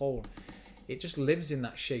as a whole, it just lives in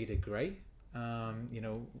that shade of grey. You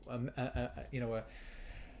know,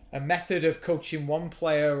 a method of coaching one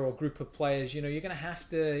player or group of players, you know, you're gonna have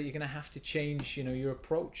to change, you know, your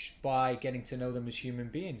approach by getting to know them as human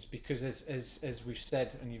beings, because as we've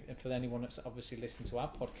said, and for anyone that's obviously listened to our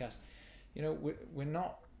podcast, you know, we're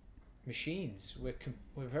not machines. We're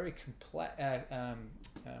very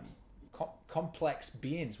complex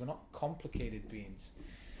beings. We're not complicated beings.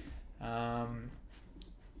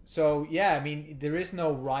 So yeah, I mean, there is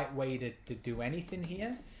no right way to do anything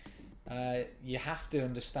here. You have to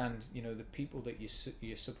understand, you know, the people that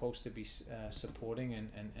you're supposed to be supporting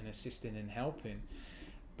and assisting and helping.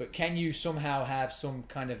 But can you somehow have some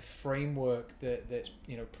kind of framework that's,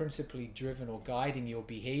 you know, principally driven or guiding your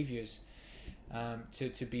behaviors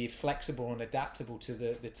to be flexible and adaptable to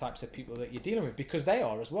the types of people that you're dealing with, because they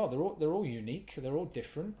are as well. They're all unique. They're all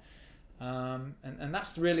different, and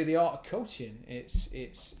that's really the art of coaching.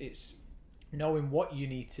 It's knowing what you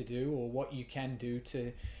need to do or what you can do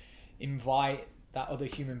to invite that other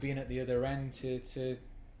human being at the other end to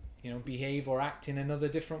you know, behave or act in another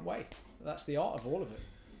different way. That's the art of all of it.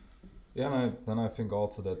 Yeah, and then I think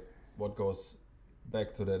also that what goes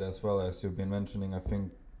back to that, as well as you've been mentioning, I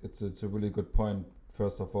think it's a really good point.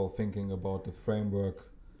 First of all, thinking about the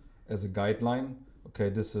framework as a guideline. Okay,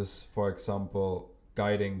 this is, for example,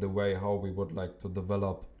 guiding the way how we would like to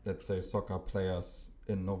develop, let's say, soccer players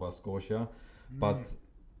in Nova Scotia. But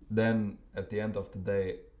then at the end of the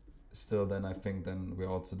day, still then I think then we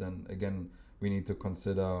also then again we need to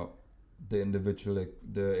consider the individual,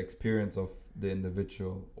 the experience of the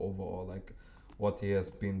individual overall, like what he has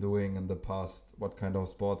been doing in the past, what kind of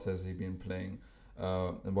sports has he been playing,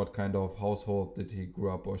 and what kind of household did he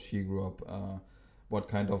grow up or she grew up, what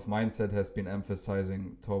kind of mindset has been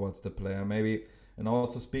emphasizing towards the player maybe. And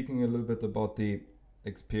also speaking a little bit about the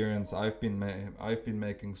experience I've been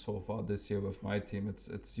making so far this year with my team,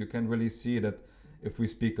 it's you can really see that if we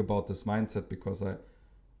speak about this mindset, because I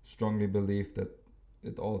strongly believe that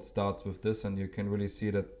it all starts with this, and you can really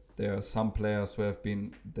see that there are some players who have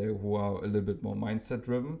been there who are a little bit more mindset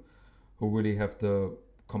driven, who really have the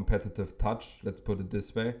competitive touch, let's put it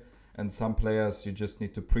this way, and some players you just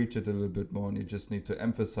need to preach it a little bit more and you just need to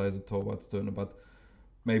emphasize it towards them. But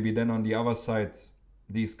maybe then on the other side,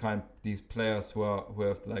 these players who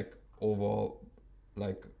have like overall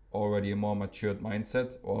like already a more matured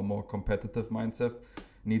mindset or a more competitive mindset,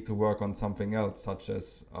 need to work on something else, such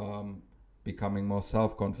as becoming more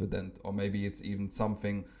self-confident, or maybe it's even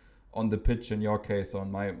something on the pitch in your case, or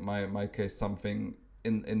in my case, something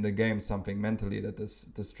in the game, something mentally that is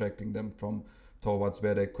distracting them from towards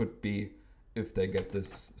where they could be if they get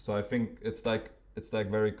this. So I think it's like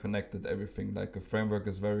very connected, everything. Like a framework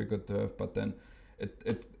is very good to have, but then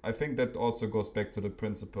it I think that also goes back to the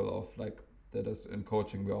principle of like that is in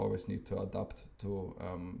coaching we always need to adapt to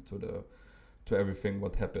everything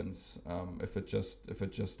what happens. If it's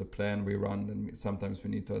just the plan we run, then sometimes we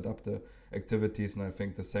need to adapt the activities, and I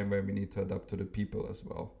think the same way we need to adapt to the people as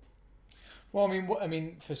well. Well, I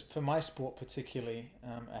mean, for my sport particularly,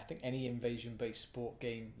 I think any invasion-based sport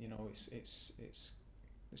game, you know, it's there's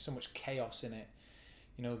so much chaos in it.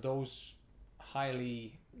 You know, those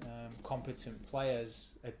highly competent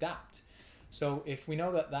players adapt. So if we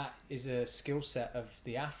know that is a skill set of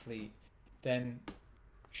the athlete, then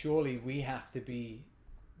surely we have to be,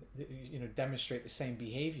 you know, demonstrate the same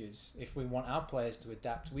behaviors. If we want our players to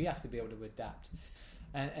adapt, we have to be able to adapt.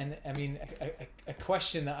 And I mean, a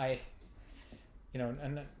question that you know,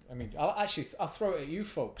 and I mean, I'll throw it at you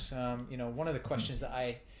folks. You know, one of the questions that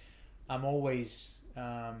I'm always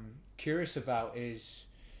curious about is,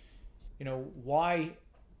 you know, what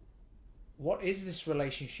is this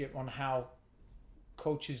relationship on how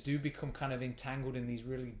coaches do become kind of entangled in these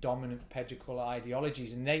really dominant pedagogical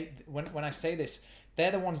ideologies, and when I say this,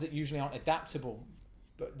 they're the ones that usually aren't adaptable,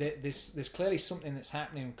 but there's clearly something that's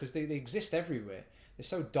happening because they exist everywhere. They're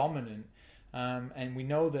so dominant. And we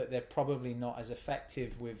know that they're probably not as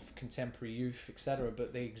effective with contemporary youth, etc.,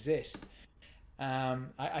 but they exist.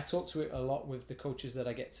 I talk to it a lot with the coaches that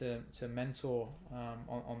I get to mentor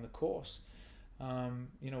on the course.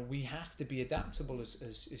 You know, we have to be adaptable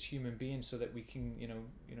as human beings so that we can, you know,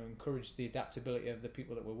 encourage the adaptability of the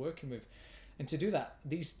people that we're working with. And to do that,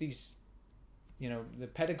 these you know, the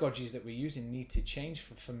pedagogies that we're using need to change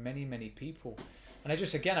for many, many people. And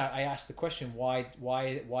I asked the question, why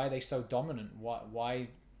are they so dominant? Why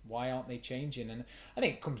aren't they changing? And I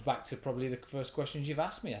think it comes back to probably the first questions you've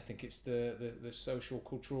asked me. I think it's the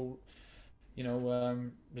sociocultural, you know,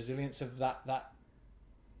 resilience of that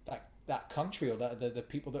country, or the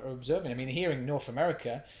people that are observing. I mean, here in North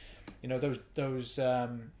America, you know, those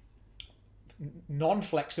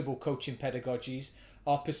non-flexible coaching pedagogies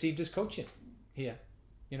are perceived as coaching here.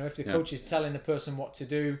 You know, if the coach is telling the person what to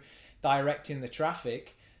do, directing the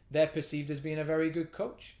traffic, they're perceived as being a very good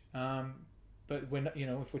coach. But when, you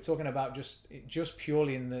know, if we're talking about just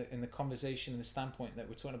purely in the conversation and the standpoint that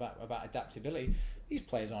we're talking about adaptability, these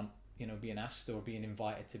players aren't, you know, being asked or being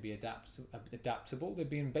invited to be adaptable. They're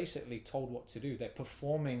being basically told what to do. They're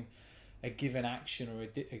performing a given action or a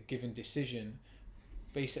given decision,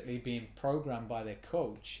 basically being programmed by their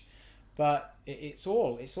coach. But it's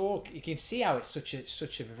all you can see how it's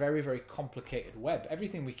such a very, very complicated web.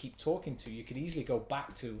 Everything we keep talking to, you could easily go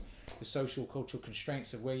back to the social cultural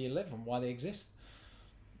constraints of where you live and why they exist.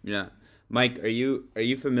 Yeah. Mike, are you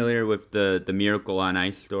familiar with the Miracle on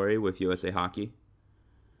Ice story with USA Hockey?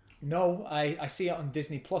 No, I see it on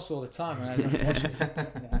Disney Plus all the time, and I never watch it.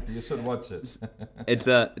 Yeah. You should watch it. It's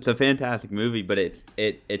a fantastic movie, but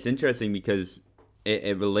it's interesting because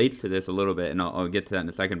it relates to this a little bit, and I'll get to that in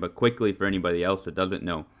a second. But quickly, for anybody else that doesn't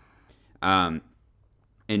know, in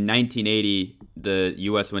 1980, the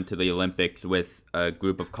U.S. went to the Olympics with a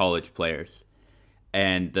group of college players,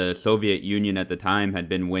 and the Soviet Union at the time had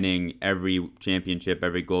been winning every championship,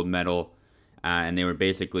 every gold medal, and they were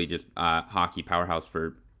basically just a hockey powerhouse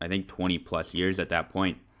for, I think, 20 plus years at that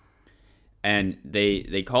point. And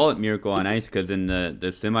they call it Miracle on Ice because in the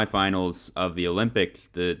semifinals of the Olympics,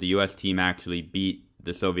 the U.S. team actually beat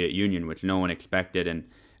the Soviet Union, which no one expected, and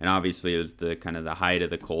obviously it was the kind of the height of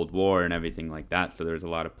the Cold War and everything like that, so there's a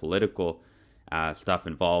lot of political stuff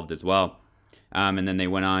involved as well. And then they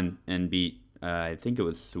went on and beat, I think it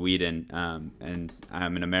was Sweden, and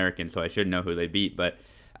I'm an American, so I should know who they beat, but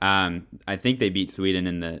I think they beat Sweden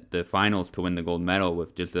in the finals to win the gold medal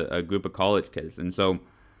with just a group of college kids. And so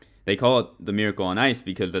they call it the Miracle on Ice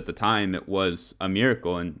because at the time it was a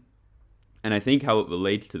miracle. And I think how it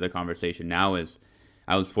relates to the conversation now is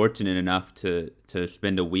I was fortunate enough to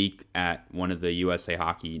spend a week at one of the USA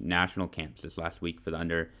Hockey national camps this last week for the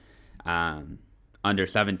under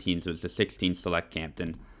 17s. It was the 16 select camp.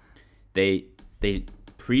 And they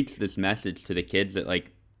preach this message to the kids that,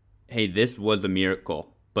 like, hey, this was a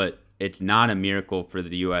miracle, but it's not a miracle for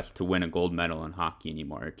the U.S. to win a gold medal in hockey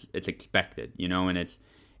anymore. It's expected, you know, and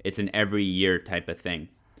it's an every year type of thing.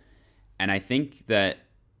 And I think that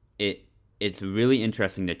it's really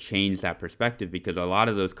interesting to change that perspective because a lot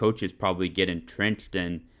of those coaches probably get entrenched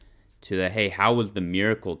in to the, hey, how was the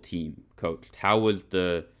Miracle team coached? How's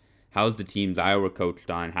the teams I were coached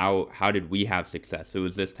on? How did we have success? It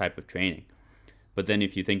was this type of training. But then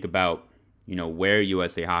if you think about, where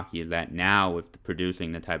USA Hockey is at now with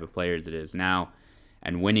producing the type of players it is now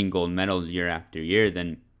and winning gold medals year after year,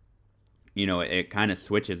 then, it kind of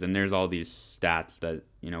switches. And there's all these stats that,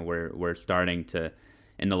 we're starting to,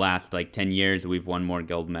 in the last 10 years, we've won more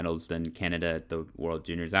gold medals than Canada at the World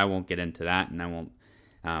Juniors. I won't get into that, and I won't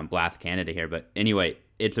blast Canada here. But anyway,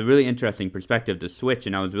 it's a really interesting perspective to switch,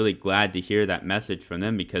 and I was really glad to hear that message from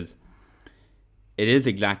them, because it is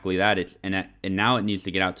exactly that. And now it needs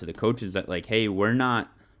to get out to the coaches that, hey, we're not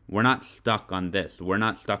stuck on this. We're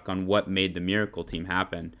not stuck on what made the Miracle team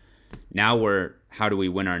happen. Now how do we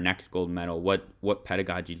win our next gold medal? What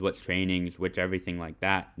pedagogies, what trainings, which everything like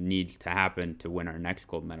that needs to happen to win our next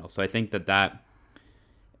gold medal. So I think that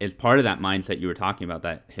is part of that mindset you were talking about,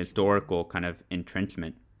 that historical kind of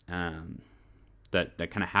entrenchment that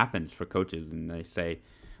kind of happens for coaches. And they say,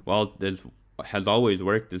 well, this has always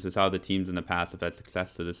worked. This is how the teams in the past have had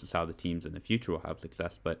success, so this is how the teams in the future will have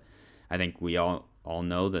success. But I think we all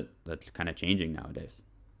know that that's kind of changing nowadays.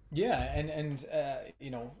 Yeah, and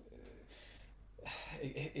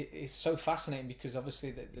it's so fascinating, because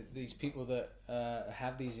obviously these people that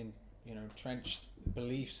have these entrenched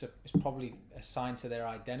beliefs is probably assigned to their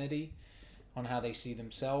identity, on how they see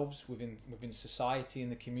themselves within society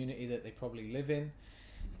and the community that they probably live in.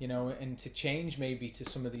 And to change maybe to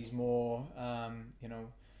some of these more,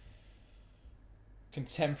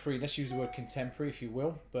 contemporary, let's use the word contemporary if you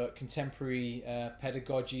will, but contemporary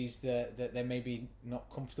pedagogies that they're maybe not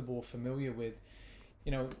comfortable or familiar with,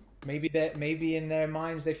 maybe in their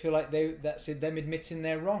minds they feel like that's them admitting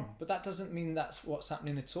they're wrong, but that doesn't mean that's what's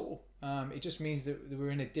happening at all. It just means that we're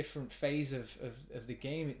in a different phase of the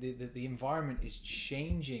game. The environment is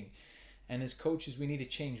changing, and as coaches we need to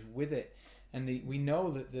change with it. And we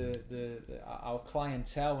know that our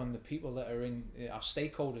clientele and the people that are in our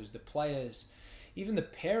stakeholders, the players, even the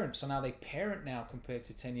parents, on how they parent now compared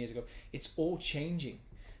to 10 years ago, it's all changing.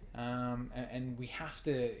 And we have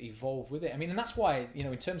to evolve with it. I mean, and that's why,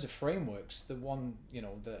 in terms of frameworks, the one,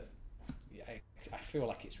 that I feel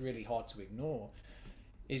like it's really hard to ignore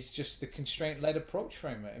is just the constraint-led approach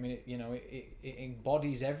framework. I mean, it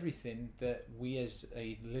embodies everything that we as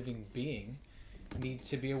a living being need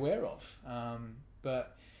to be aware of.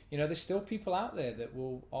 But there's still people out there that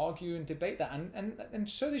will argue and debate that, and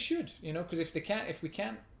so they should, because if we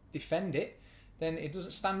can't defend it, then it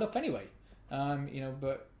doesn't stand up anyway.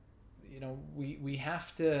 But we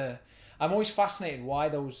have to. I'm always fascinated why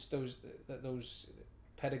those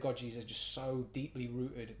pedagogies are just so deeply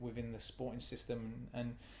rooted within the sporting system.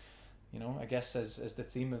 And I guess as the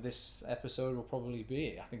theme of this episode will probably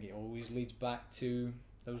be, I think it always leads back to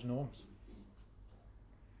those norms.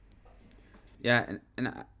 Yeah,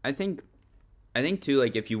 and I think too,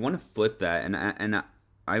 if you want to flip that,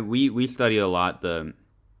 we study a lot the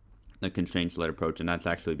constraints-led approach, and that's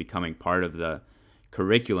actually becoming part of the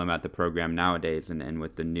curriculum at the program nowadays, and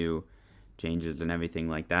with the new changes and everything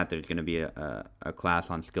like that, there's going to be a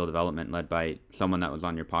class on skill development led by someone that was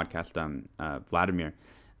on your podcast, Vladimir,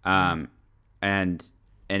 and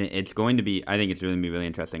it's going to be, I think it's going to be really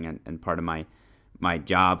interesting, and part of my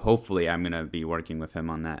job, hopefully I'm going to be working with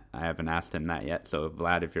him on that. I haven't asked him that yet, so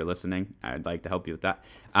Vlad, if you're listening, I'd like to help you with that.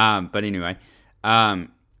 But anyway,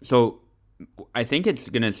 so I think it's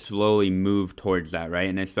going to slowly move towards that, right?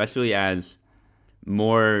 And especially as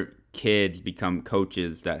more kids become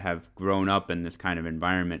coaches that have grown up in this kind of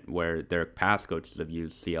environment where their past coaches have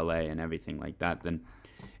used CLA and everything like that, then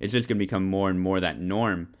it's just going to become more and more that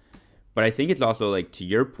norm. But I think it's also, to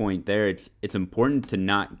your point there, it's important to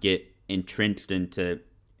not get entrenched into,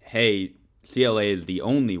 hey, CLA is the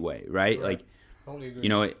only way, right? Totally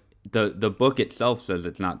agree. The book itself says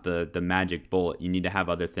it's not the magic bullet. You need to have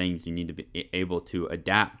other things. You need to be able to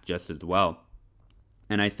adapt just as well.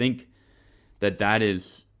 And I think that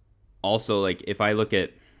is also, if I look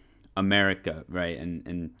at America, right,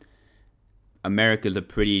 and America's a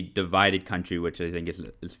pretty divided country, which I think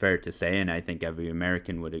is fair to say, and I think every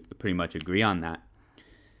American would pretty much agree on that.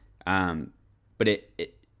 But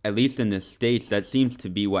it at least in the States, that seems to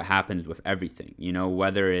be what happens with everything.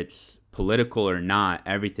 Whether it's political or not,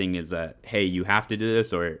 everything is hey, you have to do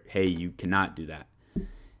this, or hey, you cannot do that.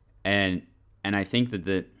 And I think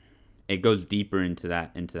that it goes deeper into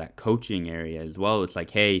that coaching area as well. It's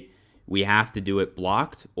hey, we have to do it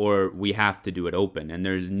blocked, or we have to do it open, and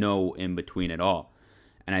there's no in between at all.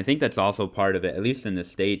 And I think that's also part of it, at least in the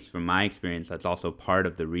States, from my experience, that's also part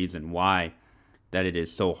of the reason why that it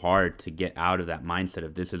is so hard to get out of that mindset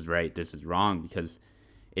of this is right, this is wrong, because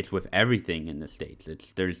it's with everything in the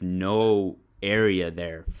States. There's no area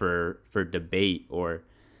there for debate or,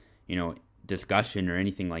 you know, discussion or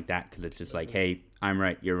anything like that, because it's just like, hey, I'm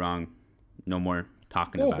right, you're wrong, no more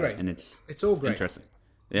talking about it. And it's all great. Interesting.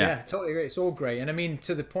 Yeah, totally agree. It's all great. And I mean,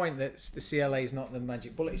 to the point that the CLA is not the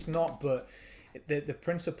magic bullet, it's not, but the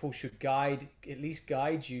principle should at least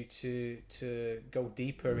guide you to go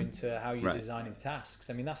deeper into how you're designing tasks.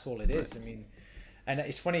 I mean, that's all it is. I mean, and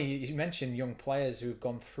it's funny, you mentioned young players who've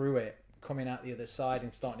gone through it, coming out the other side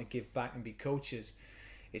and starting to give back and be coaches.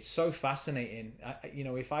 It's so fascinating. You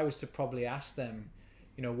know, if I was to probably ask them,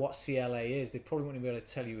 you know, what CLA is, they probably wouldn't be able to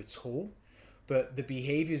tell you at all. But the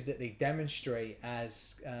behaviors that they demonstrate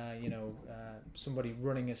as, somebody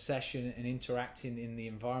running a session and interacting in the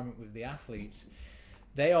environment with the athletes,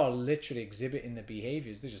 they are literally exhibiting the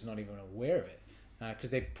behaviors. They're just not even aware of it,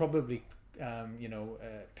 because they probably,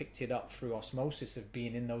 picked it up through osmosis of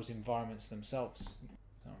being in those environments themselves.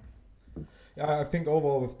 So. Yeah, I think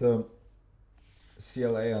overall with the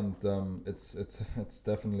CLA, and it's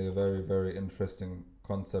definitely a very, very interesting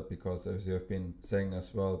concept, because as you have been saying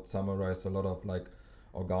as well, it summarizes a lot of like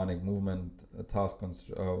organic movement,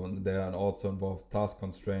 there, and also involve task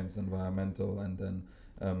constraints, environmental, and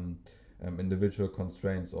then individual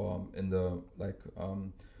constraints, or in the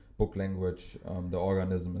book language, the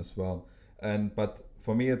organism as well. But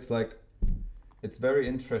for me, it's like, it's very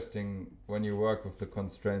interesting when you work with the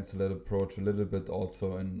constraints-led approach a little bit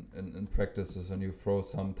also in practices, and you throw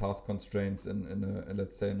some task constraints in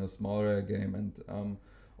let's say in a smaller game, and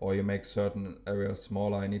or you make certain areas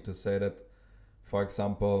smaller. I need to say that, for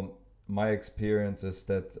example, my experience is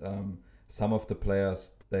that some of the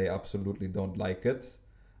players, they absolutely don't like it.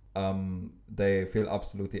 They feel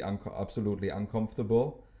absolutely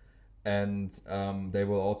uncomfortable. And they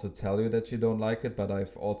will also tell you that you don't like it, but I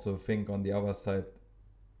also think on the other side,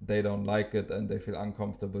 they don't like it and they feel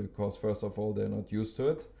uncomfortable because first of all, they're not used to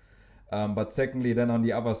it. But secondly, then on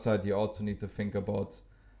the other side, you also need to think about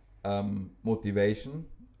motivation,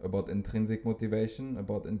 about intrinsic motivation,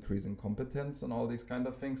 about increasing competence and all these kind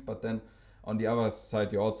of things. But then on the other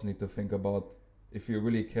side, you also need to think about, if you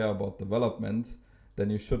really care about development, then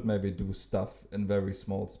you should maybe do stuff in very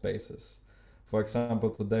small spaces. For example,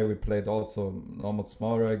 today we played also normal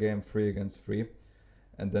smaller game, 3 against 3,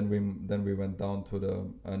 and then we went down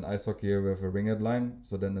to an ice hockey area with a ringed line.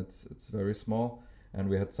 So then it's very small, and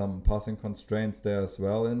we had some passing constraints there as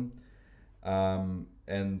well.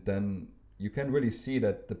 And then you can really see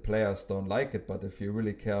that the players don't like it. But if you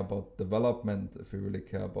really care about development, if you really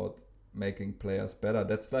care about making players better,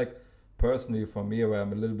 that's like personally for me where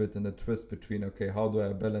I'm a little bit in a twist between, okay, how do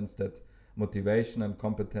I balance that motivation and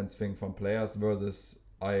competence thing from players versus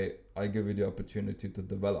I give you the opportunity to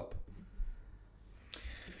develop.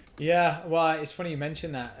 Yeah, well, it's funny you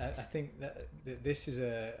mentioned that. I think that this is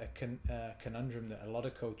a conundrum that a lot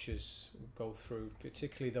of coaches go through,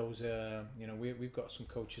 particularly those, we've got some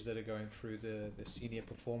coaches that are going through the senior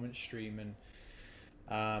performance stream, and,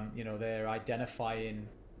 they're identifying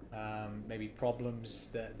maybe problems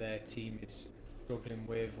that their team is struggling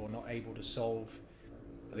with or not able to solve.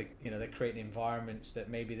 They're creating environments that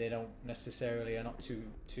maybe they don't necessarily are not too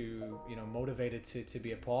motivated to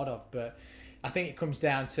be a part of. But I think it comes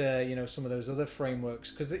down to some of those other frameworks,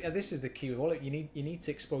 because this is the key with all it. You need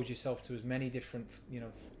to expose yourself to as many different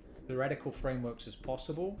theoretical frameworks as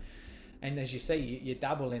possible, and as you say, you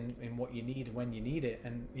dabble in what you need when you need it.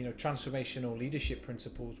 And transformational leadership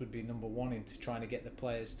principles would be number one into trying to get the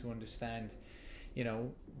players to understand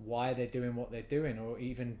why they're doing what they're doing, or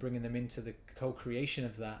even bringing them into the co-creation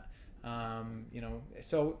of that.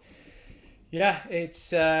 So yeah, it's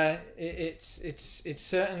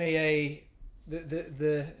certainly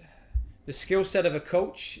the skill set of a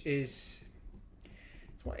coach is,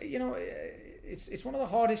 it's one of the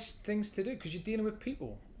hardest things to do, because you're dealing with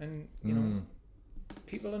people, and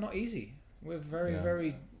people are not easy. We're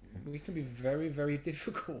very we can be very, very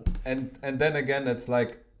difficult. And then again, it's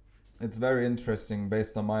like, it's very interesting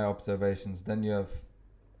based on my observations. Then you have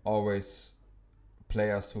always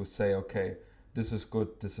players who say, okay, this is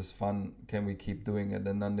good, this is fun, can we keep doing it?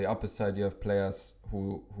 And on the opposite side, you have players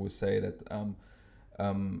who say that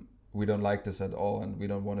we don't like this at all and we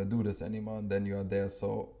don't want to do this anymore. And then you are there,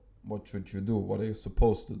 so what should you do? What are you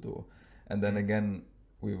supposed to do? And then again,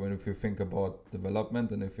 if you think about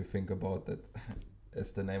development, and if you think about that,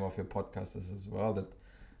 as the name of your podcast is as well, that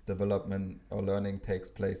development or learning takes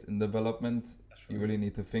place in development, you really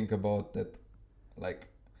need to think about that, like,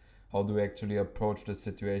 how do we actually approach the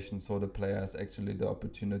situation so the player has actually the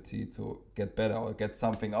opportunity to get better or get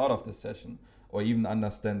something out of the session, or even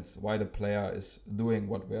understands why the player is doing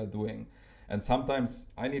what we are doing. And sometimes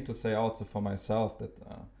I need to say also for myself that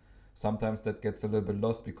sometimes that gets a little bit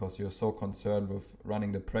lost because you're so concerned with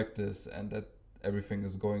running the practice and that everything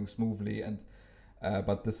is going smoothly. And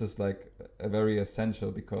but this is like a very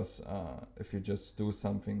essential, because if you just do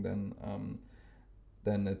something,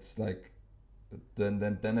 then it's like then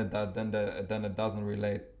it doesn't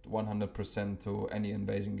relate 100% to any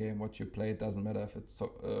invasion game what you play. It doesn't matter if it's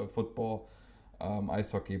football,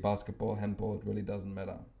 ice hockey, basketball, handball. It really doesn't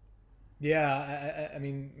matter. Yeah, I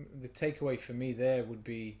mean, the takeaway for me there would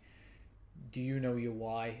be, do you know your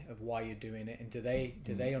why of why you're doing it, and do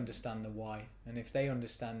they understand the why? And if they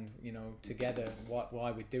understand, together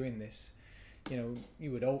why we're doing this,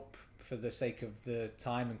 you would hope, for the sake of the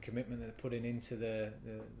time and commitment that they're putting into the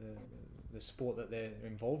sport that they're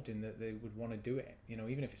involved in, that they would want to do it.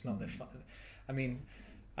 Even if it's not their fun. I mean,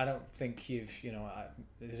 I don't think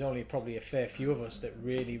there's only probably a fair few of us that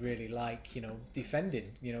really, really like, defending.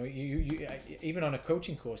 You even on a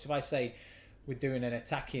coaching course, if I say we're doing an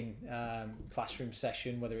attacking classroom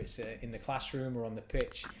session, whether it's in the classroom or on the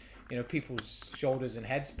pitch, people's shoulders and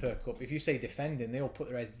heads perk up. If you say defending, they all put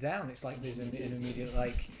their heads down. It's like there's an immediate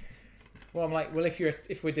well, I'm like, well,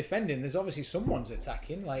 if we're defending, there's obviously someone's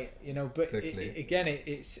attacking, but exactly.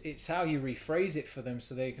 It's how you rephrase it for them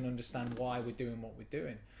so they can understand why we're doing what we're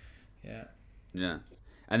doing. Yeah.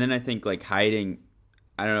 And then I think hiding,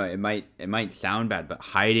 I don't know, it might sound bad, but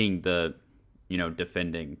hiding the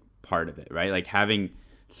defending part of it, right? Like having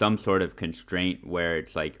some sort of constraint where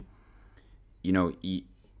it's like,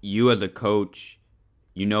 you as a coach,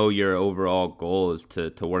 your overall goal is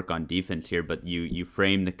to work on defense here, but you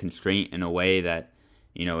frame the constraint in a way that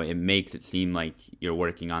it makes it seem like you're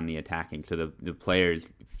working on the attacking, so the players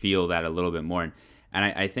feel that a little bit more. And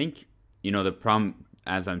I think the problem,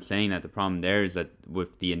 as I'm saying that, the problem there is that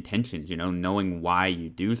with the intentions, knowing why you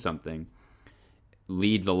do something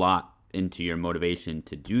leads a lot into your motivation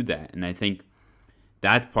to do that. And I think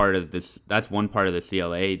that's one part of the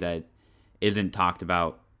CLA that isn't talked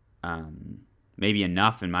about maybe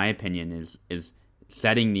enough, in my opinion, is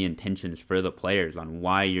setting the intentions for the players on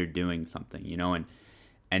why you're doing something,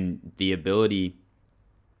 and the ability.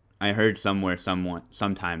 I heard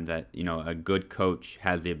sometime that a good coach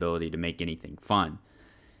has the ability to make anything fun,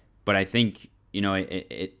 but I think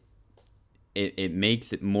it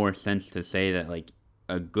makes it more sense to say that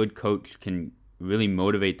a good coach can really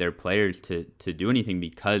motivate their players to do anything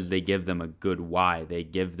because they give them a good why. They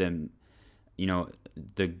give them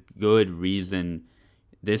the good reason.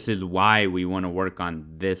 This is why we want to work on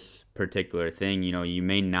this particular thing. You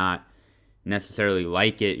may not necessarily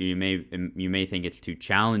like it. You may think it's too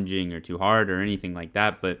challenging or too hard or anything like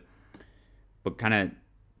that, but kind of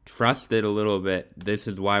trust it a little bit. This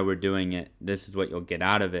is why we're doing it. This is what you'll get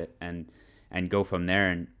out of it, and go from there.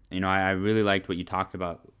 And I really liked what you talked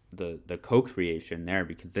about, the co-creation there,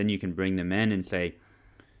 because then you can bring them in and say,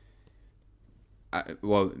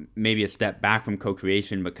 well, maybe a step back from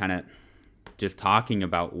co-creation, but kind of just talking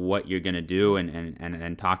about what you're going to do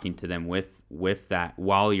and talking to them with that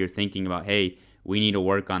while you're thinking about, hey, we need to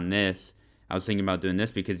work on this. I was thinking about doing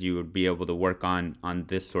this because you would be able to work on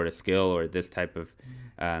this sort of skill or this type of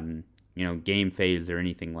game phase or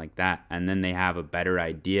anything like that. And then they have a better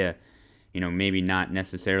idea, maybe not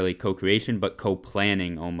necessarily co-creation, but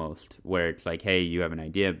co-planning almost, where it's like, hey, you have an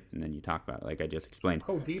idea, and then you talk about it, like I just explained.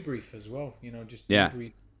 Co-debrief as well, just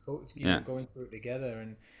debrief, going through it together.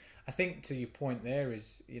 And I think to your point there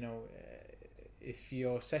is, if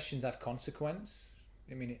your sessions have consequence,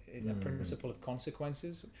 it's a principle of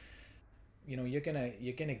consequences. You're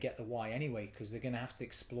gonna get the why anyway, because they're gonna have to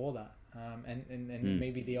explore that. And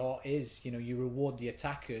maybe the art is, you reward the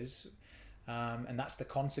attackers. And that's the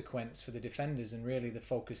consequence for the defenders, and really the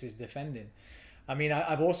focus is defending.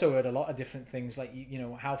 I've also heard a lot of different things, like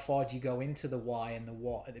how far do you go into the why and the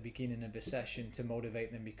what at the beginning of the session to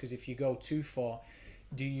motivate them? Because if you go too far,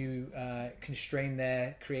 do you constrain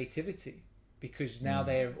their creativity? Because now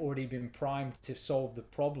they have already been primed to solve the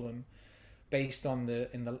problem based on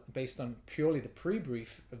purely the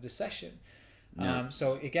pre-brief of the session. Yeah.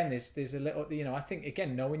 So again, there's a little, I think,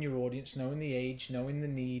 again, knowing your audience, knowing the age, knowing the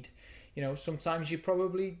need. Sometimes you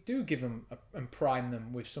probably do give them and prime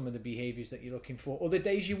them with some of the behaviors that you're looking for. Other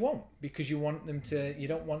days you won't, because you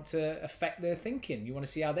don't want to affect their thinking. You want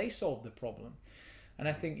to see how they solve the problem. And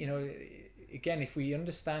I think, again, if we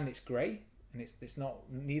understand it's great, and it's not,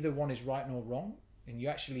 neither one is right nor wrong, and you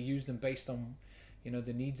actually use them based on,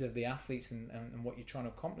 the needs of the athletes and what you're trying to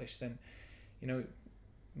accomplish, then,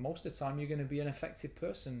 most of the time you're going to be an effective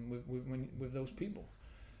person with those people.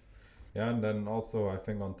 Yeah, and then also I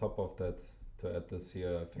think on top of that, to add this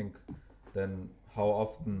here, I think then how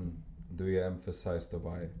often do you emphasize the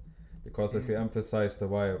why? Because if you emphasize the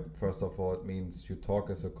why, first of all, it means you talk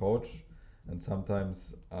as a coach, and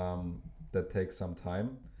sometimes that takes some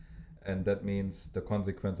time. And that means the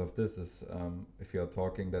consequence of this is if you're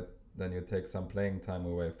talking, that then you take some playing time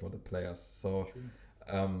away for the players. So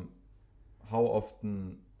how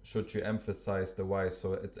often should you emphasize the why,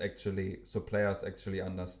 so it's actually, so players actually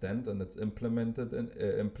understand and it's implemented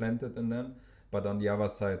in them, but on the other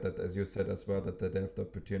side, that, as you said as well, that they have the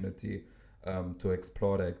opportunity to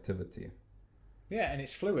explore the activity. Yeah, and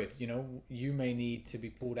it's fluid. You know, you may need to be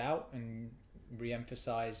pulled out and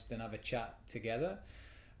re-emphasized and have a chat together,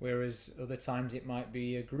 whereas other times it might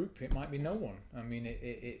be a group, it might be no one. I mean,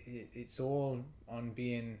 it's all on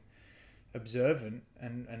being observant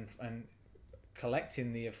and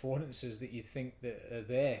collecting the affordances that you think that are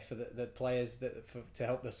there for the players, to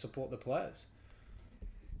help support the players.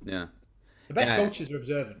 Yeah. The best coaches are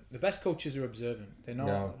observant. The best coaches are observant. They're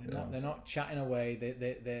not chatting away.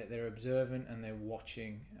 They're observant and they're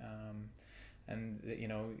watching. And you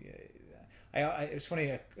know, it was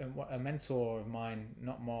funny. A mentor of mine,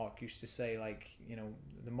 not Mark, used to say, like, you know,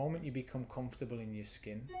 the moment you become comfortable in your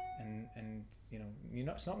skin, and you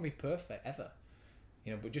know, it's not gonna be perfect ever.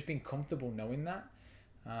 You know, but just being comfortable knowing that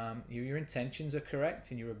your intentions are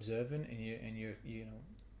correct and you're observant and you know,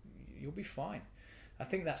 you'll be fine. I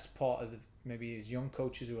think that's part of maybe as young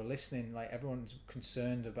coaches who are listening, like, everyone's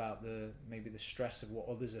concerned about maybe the stress of what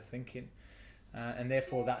others are thinking, and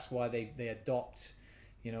therefore that's why they adopt,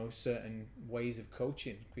 you know, certain ways of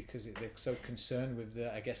coaching, because they're so concerned with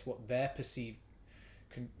I guess what they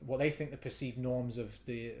think the perceived norms of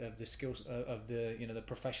the skills of the, you know, the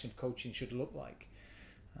profession of coaching should look like.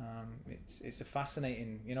 It's a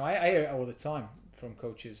fascinating, you know, I hear it all the time from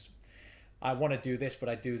coaches. I want to do this, but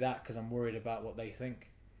I do that because I'm worried about what they think,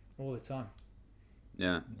 all the time.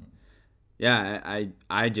 Yeah.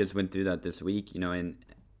 I just went through that this week, you know, and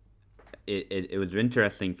it was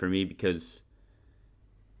interesting for me because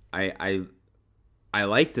I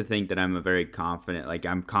like to think that I'm a very confident, like,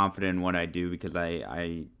 I'm confident in what I do because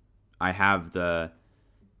I have the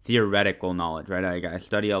theoretical knowledge, right? I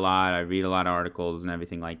study a lot, I read a lot of articles and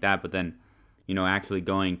everything like that, but then, you know, actually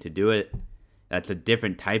going to do it, that's a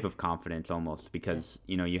different type of confidence almost, because,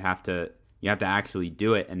 you know, you have to actually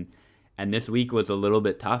do it. And this week was a little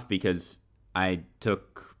bit tough because I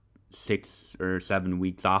took 6 or 7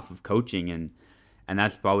 weeks off of coaching, and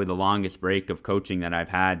that's probably the longest break of coaching that I've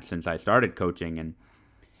had since I started coaching,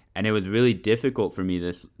 and it was really difficult for me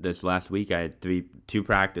this last week. I had 2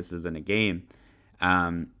 practices and a game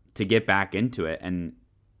to get back into it, and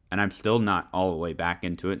I'm still not all the way back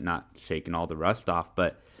into it, not shaking all the rust off,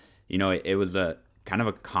 but, you know, it was a kind of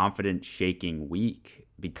a confidence shaking week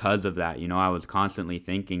because of that. You know, I was constantly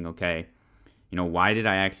thinking, okay, you know, why did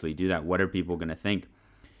I actually do that? What are people going to think?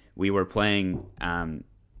 We were playing,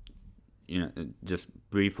 you know, just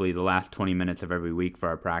briefly, the last 20 minutes of every week for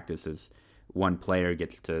our practices, one player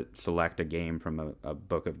gets to select a game from a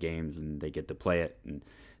book of games, and they get to play it. And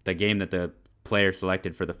the game that the player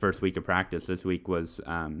selected for the first week of practice this week was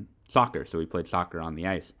soccer. So we played soccer on the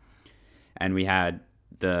ice, and we had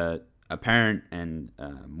a parent and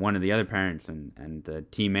one of the other parents and the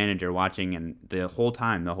team manager watching, and the whole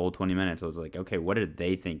 20 minutes, I was like, okay, what are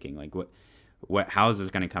they thinking? Like, how is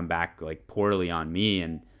this going to come back, like, poorly on me?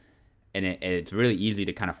 And it's really easy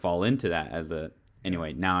to kind of fall into that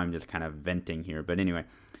anyway, now I'm just kind of venting here, but anyway,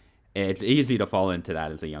 it's easy to fall into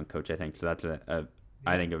that as a young coach, I think. So that's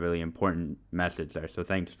I think a really important message there. So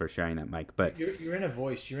thanks for sharing that, Mike. But your inner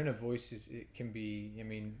voice it can be. I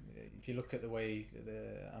mean, if you look at the way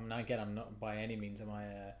I'm not by any means am I,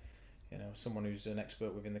 you know, someone who's an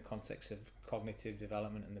expert within the context of cognitive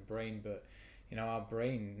development and the brain, but, you know, our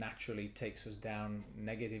brain naturally takes us down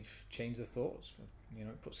negative chains of thoughts. You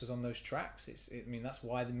know, it puts us on those tracks. I mean, that's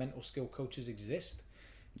why the mental skill coaches exist,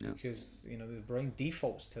 because, you know, the brain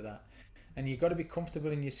defaults to that. And you've got to be comfortable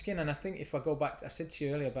in your skin. And I think if I go back, I said to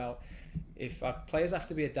you earlier about if our players have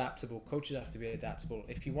to be adaptable, coaches have to be adaptable.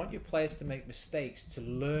 If you want your players to make mistakes to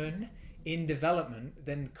learn in development,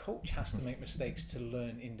 then coach has to make mistakes to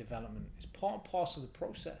learn in development. It's part and parcel of the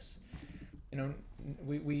process. You know,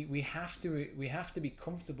 we have to be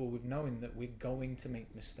comfortable with knowing that we're going to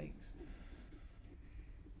make mistakes.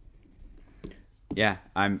 Yeah,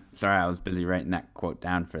 I'm sorry, I was busy writing that quote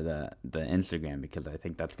down for the Instagram, because I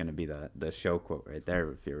think that's going to be the show quote right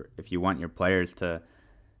there. If you want your players to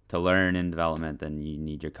learn in development, then you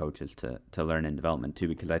need your coaches to learn in development too,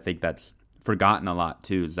 because I think that's forgotten a lot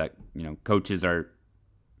too, is that, you know, coaches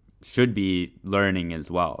should be learning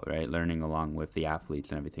as well, right? Learning along with the athletes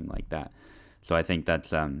and everything like that. So I think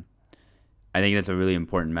that's I think that's a really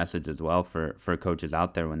important message as well for coaches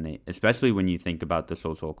out there when especially when you think about the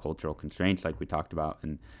social cultural constraints like we talked about,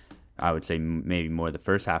 and I would say maybe more the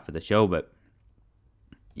first half of the show, but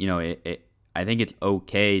I think it's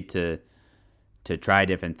okay to try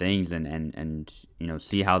different things and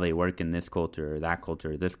see how they work in this culture or that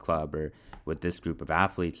culture or this club or with this group of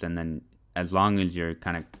athletes, and then as long as you're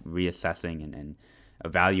kind of reassessing and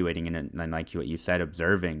evaluating and like what you said,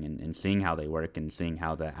 observing and seeing how they work and seeing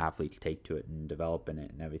how the athletes take to it and develop in it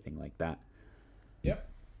and everything like that. Yep.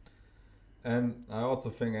 And I also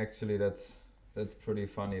think actually that's pretty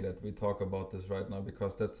funny that we talk about this right now,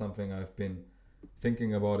 because that's something I've been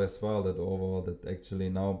thinking about as well, that overall that actually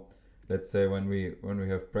now, let's say when we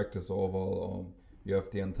have practice overall, or you have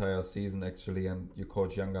the entire season actually, and you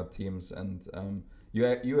coach younger teams, and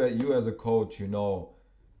you as a coach,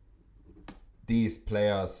 these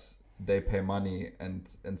players, they pay money, and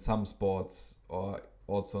in some sports or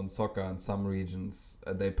also in soccer in some regions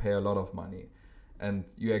they pay a lot of money, and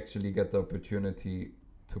you actually get the opportunity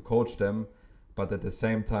to coach them, but at the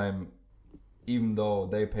same time, even though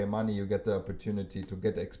they pay money, you get the opportunity to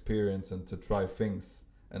get experience and to try things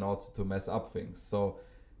and also to mess up things. So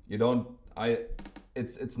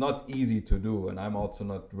it's not easy to do, and I'm also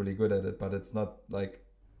not really good at it, but it's not like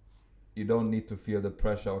you don't need to feel the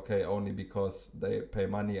pressure, okay, only because they pay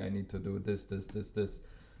money I need to do this,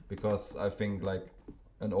 because I think like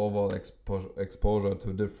an overall exposure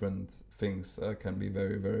to different things can be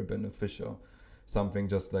very, very beneficial. Something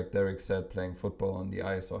just like Derek said, playing football on the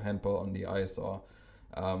ice or handball on the ice, or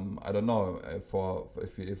I don't know,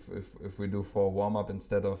 if we do for warm up,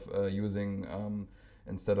 instead of using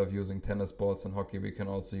tennis balls and hockey, we can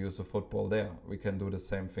also use a football there. We can do the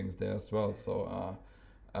same things there as well. So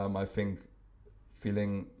I think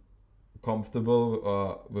feeling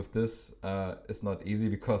comfortable with this is not easy,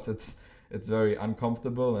 because it's very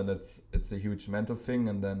uncomfortable, and it's a huge mental thing.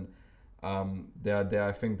 And then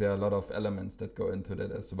I think there are a lot of elements that go into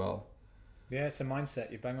that as well. Yeah, it's a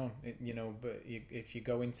mindset. You bang on. But if you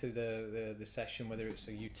go into the session, whether it's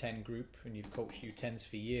a U10 group and you've coached U10s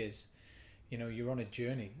for years, you're on a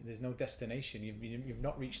journey. There's no destination. You've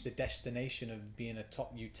not reached the destination of being a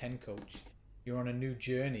top U10 coach. You're on a new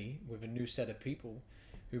journey with a new set of people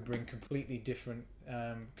who bring completely different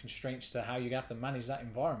constraints to how you have to manage that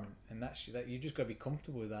environment, and that you just got to be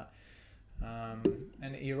comfortable with that.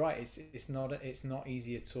 And you're right, it's not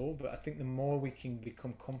easy at all, but I think the more we can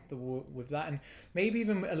become comfortable with that, and maybe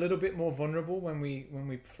even a little bit more vulnerable when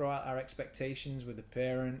we throw out our expectations with the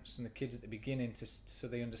parents and the kids at the beginning, so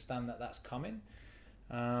they understand that that's coming,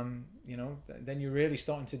 then you're really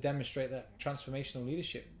starting to demonstrate that transformational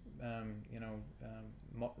leadership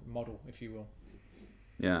model, if you will.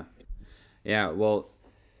 Yeah. Well,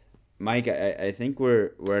 Mike, I think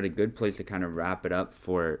we're at a good place to kind of wrap it up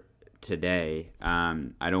for today.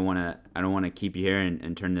 I don't want to keep you here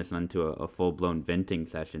and turn this into a full blown venting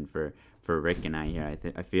session for Rick and I here.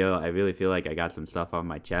 I really feel like I got some stuff off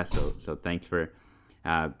my chest. So thanks for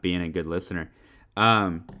being a good listener.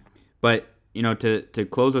 But to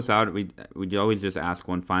close us out, we always just ask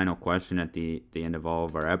one final question at the end of all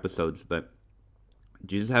of our episodes. But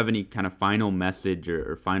do you just have any kind of final message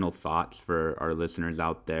or final thoughts for our listeners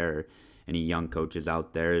out there, or any young coaches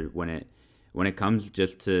out there, when it comes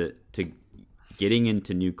just to getting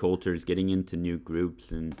into new cultures, getting into new groups,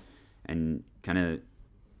 and kind of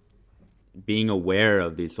being aware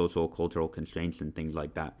of these social cultural constraints and things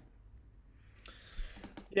like that?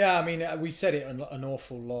 Yeah, I mean, we said it an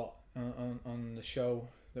awful lot on the show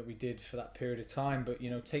that we did for that period of time, but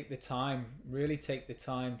take the time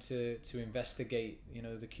to investigate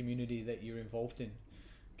the community that you're involved in,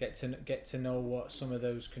 get to know what some of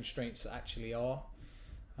those constraints actually are,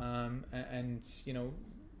 and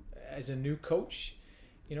as a new coach,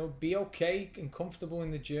 be okay and comfortable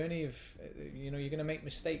in the journey of you're going to make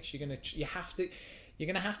mistakes, you're going to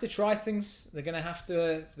have to try things.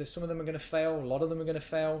 Some of them are going to fail, a lot of them are going to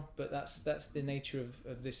fail, but that's the nature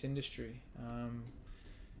of this industry.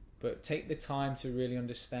 But take the time to really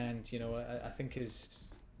understand. I think, as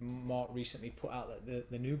Mark recently put out,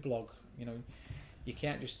 the new blog, you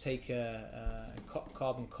can't just take a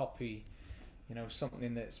carbon copy,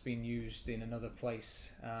 something that's been used in another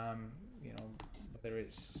place, whether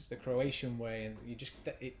it's the Croatian way, and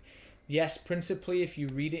yes, principally, if you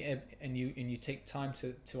read it and you take time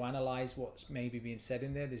to analyze what's maybe being said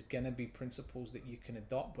in there's going to be principles that you can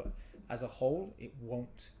adopt, but as a whole, it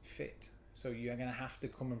won't fit. So you're going to have to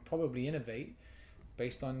come and probably innovate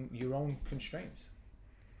based on your own constraints.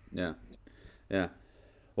 Yeah.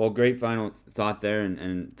 Well, great final thought there,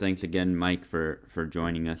 and thanks again, Mike, for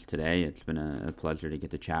joining us today. It's been a pleasure to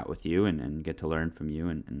get to chat with you and get to learn from you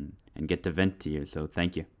and get to vent to you. So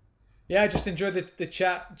thank you. Yeah, I just enjoyed the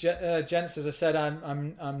chat, gents. As I said,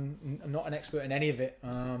 I'm not an expert in any of it.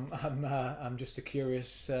 I'm just a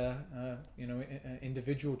curious,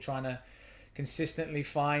 individual trying to consistently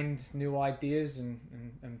find new ideas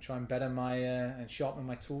and try and better my and sharpen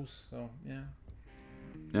my tools. So yeah.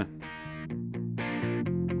 Yeah.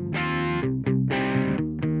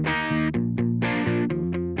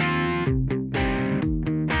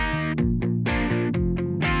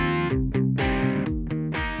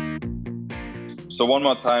 So one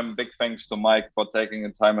more time, big thanks to Mike for taking the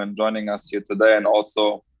time and joining us here today. And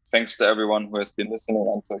also thanks to everyone who has been listening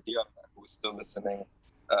until here, who's still listening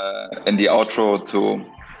in the outro to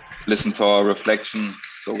listen to our reflection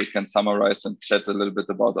so we can summarize and chat a little bit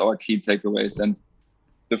about our key takeaways. And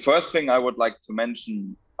the first thing I would like to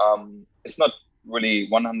mention, it's not really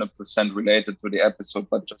 100% related to the episode,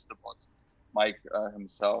 but just about Mike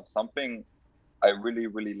himself. Something I really,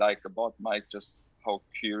 really like about Mike, just how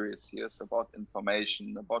curious he is about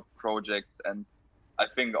information, about projects. And I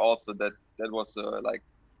think also that was a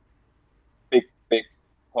big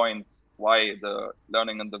point why the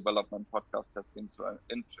Learning and Development podcast has been so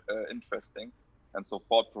interesting and so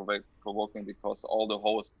thought-provoking, because all the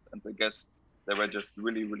hosts and the guests, they were just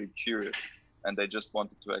really, really curious, and they just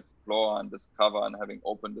wanted to explore and discover and having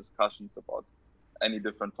open discussions about any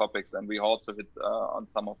different topics. And we also hit on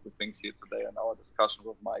some of the things here today in our discussion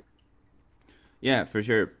with Mike. Yeah, for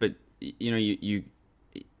sure. But you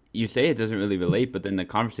say it doesn't really relate, but then the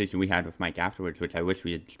conversation we had with Mike afterwards, which I wish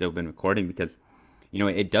we had still been recording, because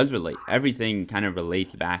it does relate. Everything kind of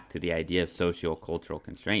relates back to the idea of socio-cultural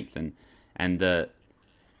constraints and the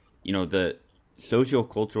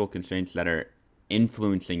socio-cultural constraints that are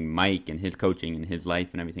influencing Mike and his coaching and his life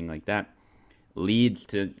and everything like that leads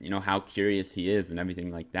to how curious he is and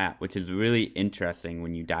everything like that, which is really interesting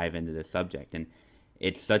when you dive into this subject. And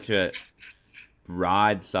it's such a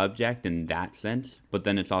broad subject in that sense, but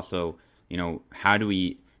then it's also how do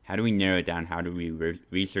we narrow it down, how do we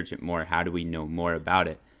research it more, how do we know more about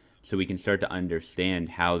it so we can start to understand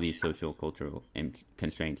how these social cultural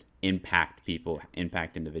constraints impact people,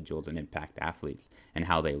 impact individuals, and impact athletes and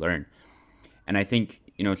how they learn. And I think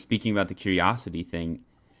speaking about the curiosity thing,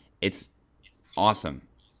 it's awesome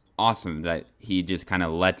that he just kind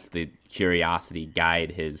of lets the curiosity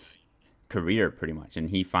guide his career pretty much, and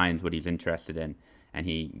he finds what he's interested in and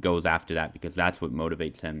he goes after that because that's what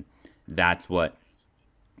motivates him, that's what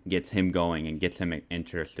gets him going and gets him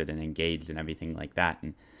interested and engaged and everything like that.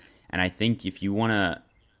 And I think if you want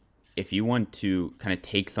to kind of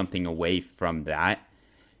take something away from that,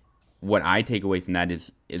 what I take away from that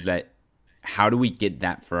is that how do we get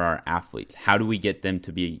that for our athletes? How do we get them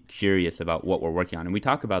to be curious about what we're working on? And we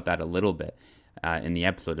talk about that a little bit in the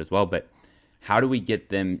episode as well, but how do we get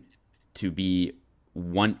them to be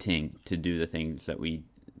wanting to do the things that we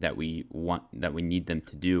want, that we need them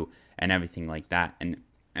to do, and everything like that?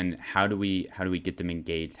 And how do we get them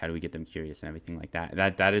engaged? How do we get them curious and everything like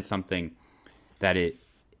that? That is something that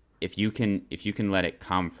if you can let it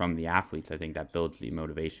come from the athletes, I think that builds the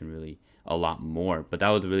motivation really a lot more. But that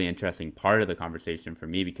was a really interesting part of the conversation for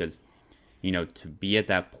me, because to be at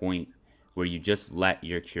that point where you just let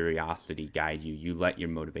your curiosity guide you, you let your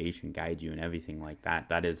motivation guide you and everything like that,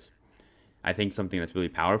 that is, I think, something that's really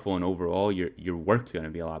powerful. And overall your work's going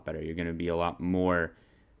to be a lot better. You're going to be a lot more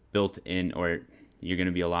built in, or you're going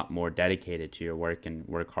to be a lot more dedicated to your work and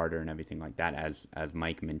work harder and everything like that, as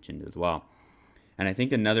Mike mentioned as well. And I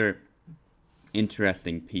think another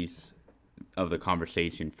interesting piece of the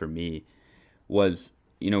conversation for me was,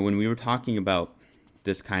 when we were talking about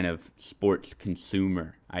this kind of sports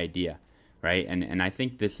consumer idea, right? And I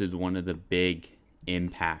think this is one of the big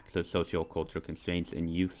impacts of sociocultural constraints in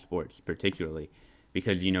youth sports particularly,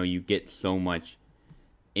 because, you get so much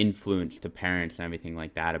influence to parents and everything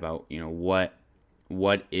like that about,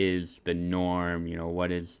 what is the norm,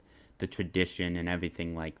 what is the tradition and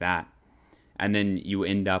everything like that. And then you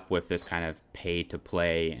end up with this kind of pay to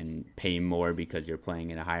play and pay more because you're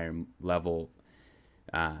playing at a higher level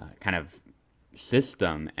kind of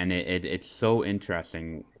system. And it's so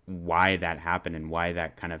interesting why that happened and why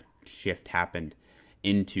that kind of shift happened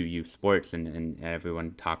into youth sports. And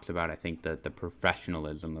everyone talks about, I think, the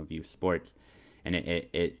professionalism of youth sports. And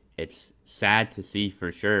it's sad to see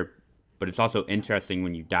for sure, but it's also interesting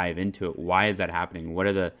when you dive into it. Why is that happening? What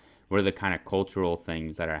are the kind of cultural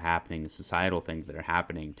things that are happening, the societal things that are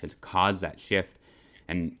happening to cause that shift?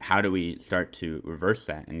 And how do we start to reverse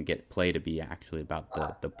that and get play to be actually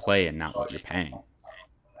about the play and not what you're paying?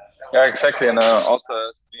 Yeah, exactly. And also,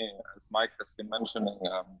 as Mike has been mentioning,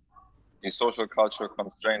 the social cultural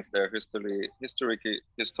constraints, they're historically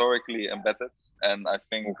embedded. And I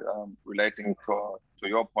think relating to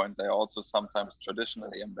your point, they're also sometimes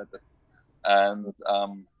traditionally embedded. And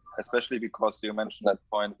especially because you mentioned that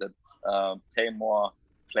point that pay more,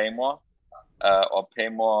 play more, or pay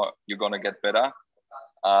more, you're going to get better.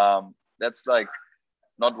 That's like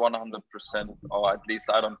not 100%, or at least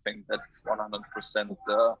I don't think that's 100%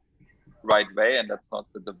 the right way, and that's not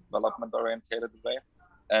the development oriented way.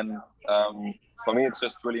 And for me, it's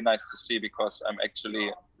just really nice to see, because I'm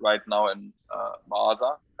actually right now in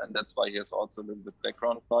Maasa, and that's why here's also a little bit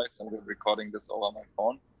background noise, and we're recording this over my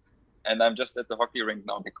phone. And I'm just at the hockey rink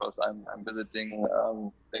now because I'm visiting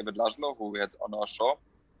David Laszlo, who we had on our show,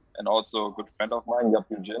 and also a good friend of mine, Yap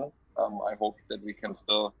Eugene. I hope that we can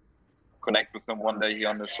still connect with him one day here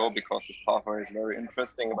on the show, because his pathway is very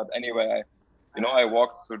interesting. But anyway, I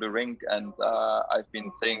walked through the rink, and I've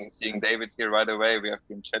been seeing David here right away. We have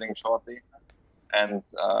been chatting shortly, and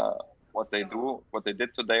what they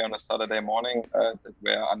did today on a Saturday morning, that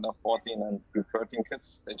were under 14 and U13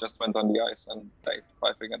 kids. They just went on the ice and played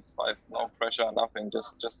 5 against 5, no pressure, nothing,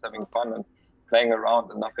 just having fun and playing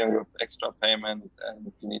around, and nothing with extra payment.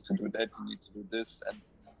 And you need to do that, you need to do this, and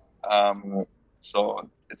so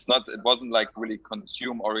it wasn't like really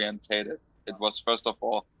consume orientated. It was first of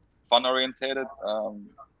all fun orientated.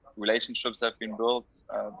 Relationships have been built.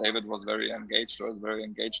 David was very engaged, on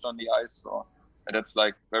the ice. So that's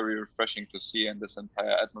like very refreshing to see. And this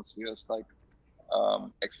entire atmosphere is like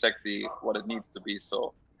exactly what it needs to be.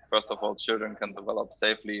 So first of all, children can develop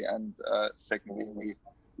safely, and secondly,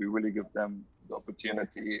 we really give them the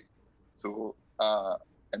opportunity to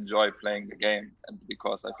enjoy playing the game. And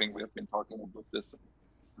because I think we have been talking about this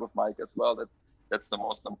with Mike as well, that's the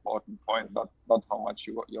most important point, not how much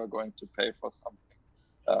you're going to pay for something.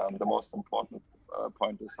 The most important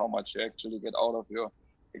point is how much you actually get out of your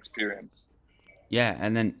experience. Yeah,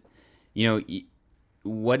 and then,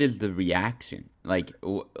 what is the reaction? Like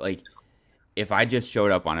if I just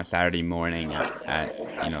showed up on a Saturday morning at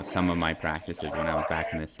some of my practices when I was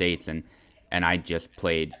back in the States, and I just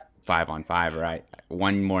played 5-on-5, or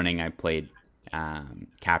one morning I played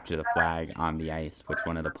capture the flag on the ice, which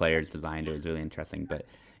one of the players designed. It was really interesting, but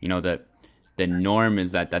the norm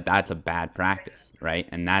is that's a bad practice, right?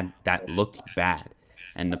 And that looks bad,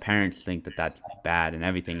 and the parents think that that's bad and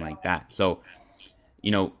everything like that. So you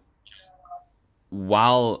know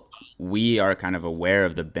while we are kind of aware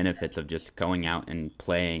of the benefits of just going out and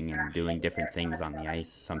playing and doing different things on the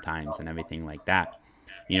ice sometimes and everything like that,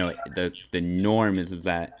 the norm is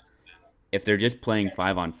that if they're just playing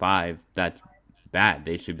 5-on-5, that's bad.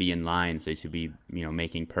 They should be in lines. They should be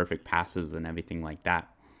making perfect passes and everything like that.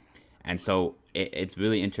 And so it's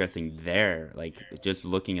really interesting there, like just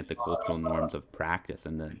looking at the cultural norms of practice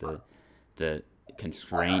and the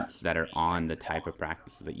constraints that are on the type of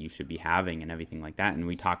practice that you should be having and everything like that. And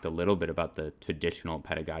we talked a little bit about the traditional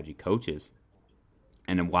pedagogy coaches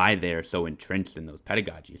and why they're so entrenched in those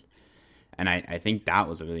pedagogies. And I think that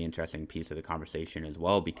was a really interesting piece of the conversation as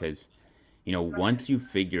well, because once you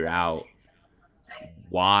figure out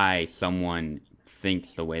why someone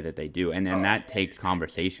thinks the way that they do, and that takes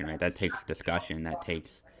conversation, right? That takes discussion, that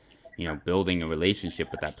takes building a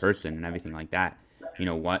relationship with that person and everything like that.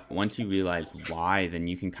 What once you realize why, then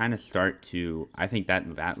you can kind of start to, I think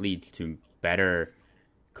that leads to better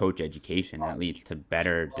coach education, that leads to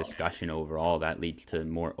better discussion overall, that leads to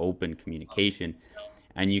more open communication,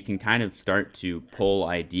 and you can kind of start to pull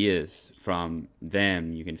ideas from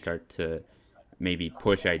them. You can start to maybe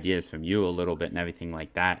push ideas from you a little bit and everything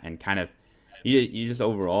like that, and kind of you just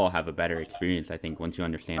overall have a better experience, I think, once you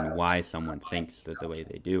understand why someone thinks that the way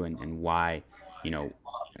they do, and why,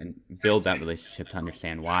 and build that relationship to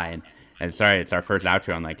understand why. And sorry, it's our first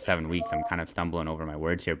outro in like 7 weeks. I'm kind of stumbling over my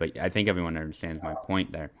words here, but I think everyone understands my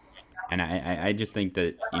point there. And I just think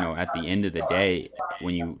that, at the end of the day,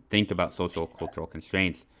 when you think about social cultural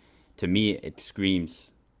constraints, to me, it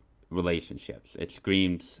screams relationships. It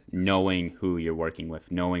screams knowing who you're working with,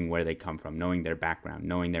 knowing where they come from, knowing their background,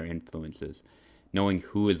 knowing their influences, knowing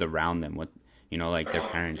who is around them, what, like their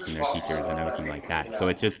parents and their teachers and everything like that. So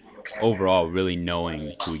it's just overall really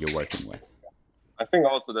knowing who you're working with. I think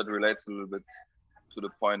also that relates a little bit to the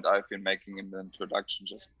point I've been making in the introduction.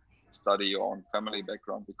 Just study your own family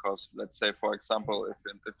background, because let's say, for example, if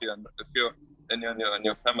you're in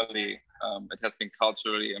your family, it has been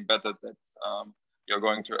culturally embedded that you're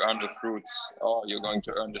going to earn the fruits, or you're going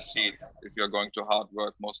to earn the seeds. If you're going to hard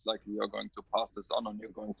work, most likely you're going to pass this on, and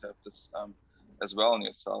you're going to have this as well in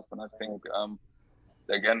yourself. And I think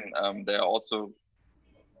again, they are also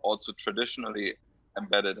traditionally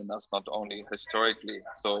embedded in us, not only historically.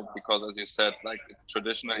 So because, as you said, like it's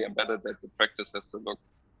traditionally embedded that the practice has to look,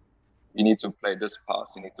 you need to play this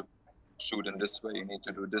pass, you need to shoot in this way, you need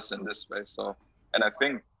to do this in this way. So, and I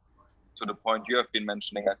think to the point you have been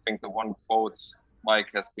mentioning, I think the one quote Mike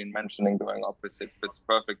has been mentioning during opposite fits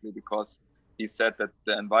perfectly, because he said that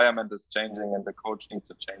the environment is changing and the coach needs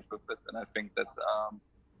to change with it. And I think that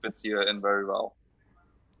fits here in very well.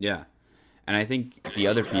 Yeah. And I think the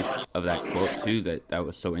other piece of that quote too that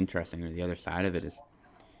was so interesting, or the other side of it, is,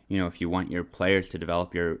 if you want your players to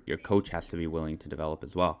develop, your coach has to be willing to develop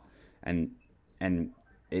as well. And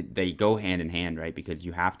they go hand in hand, right? Because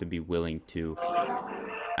you have to be willing to,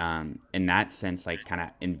 in that sense, like kind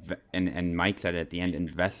of, and Mike said at the end,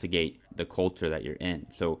 investigate the culture that you're in.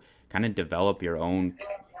 So kind of develop your own,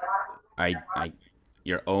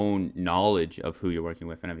 your own knowledge of who you're working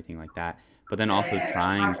with and everything like that. But then also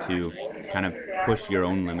trying to kind of push your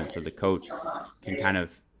own limits as a coach can kind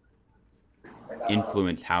of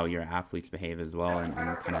influence how your athletes behave as well, and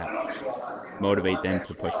kind of motivate them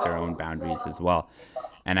to push their own boundaries as well.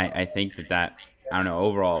 And I think that I don't know,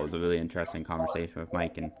 overall it was a really interesting conversation with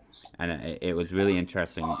Mike, and it was really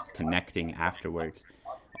interesting connecting afterwards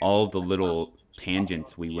all the little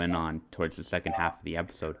tangents we went on towards the second half of the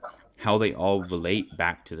episode, how they all relate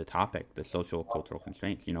back to the topic, the social cultural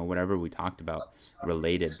constraints. Whatever we talked about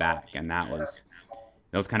related back, and that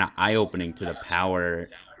was kind of eye opening to the power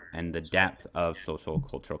and the depth of social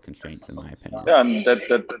cultural constraints, in my opinion. Yeah, and that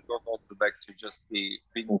goes also back to just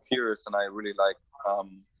being curious, and I really like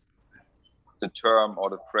the term or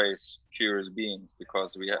the phrase "curious beings,"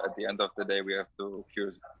 because at the end of the day we have to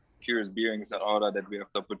curious beings in order that we have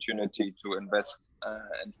the opportunity to invest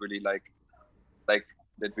and really like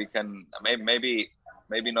that we can maybe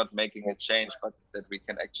not making a change, but that we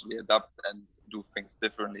can actually adapt and do things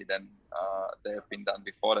differently than they have been done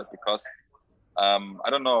before that. Because I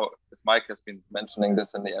don't know if Mike has been mentioning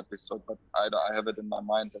this in the episode, but I have it in my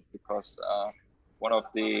mind that because one of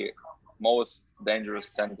the most dangerous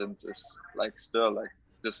sentences, like still like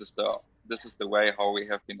this is the way how we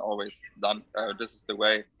have been always done. This is the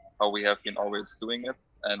way how we have been always doing it,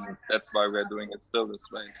 and that's why we're doing it still this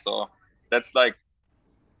way. So that's like,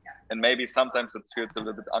 and maybe sometimes it feels a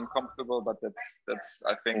little bit uncomfortable, but that's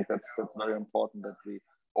I think that's very important that we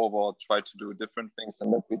overall try to do different things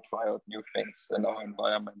and that we try out new things in our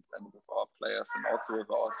environment and with our players and also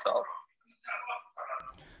with ourselves.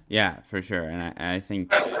 Yeah, for sure. And I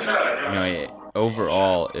think,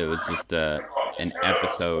 overall, it was just an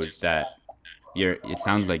episode that it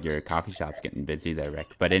sounds like your coffee shop's getting busy there, Rick.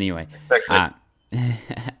 But anyway,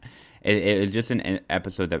 it was just an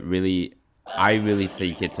episode that I really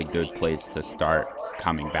think it's a good place to start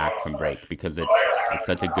coming back from break, because it's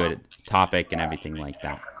such a good topic and everything like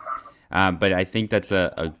that. But I think that's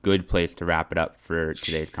a good place to wrap it up for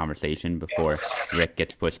today's conversation before Rick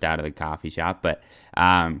gets pushed out of the coffee shop. But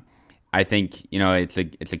I think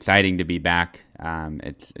it's exciting to be back.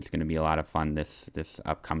 It's going to be a lot of fun this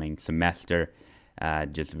upcoming semester.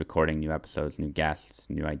 Just recording new episodes, new guests,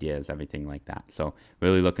 new ideas, everything like that. So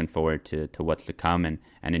really looking forward to what's to come, and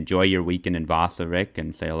enjoy your weekend in Vasa, Rick,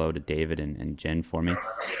 and say hello to David and Jen for me.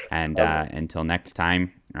 And until next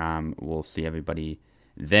time, we'll see everybody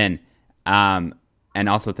then. And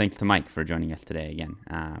also thanks to Mike for joining us today again.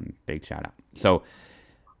 Big shout out. So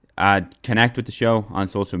connect with the show on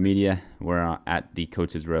social media. We're at The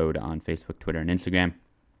Coaches Road on Facebook, Twitter, and Instagram.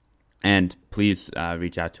 And please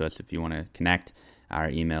reach out to us if you want to connect. Our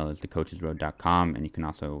email is thecoachesroad.com, and you can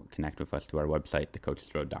also connect with us to our website,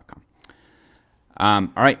 thecoachesroad.com.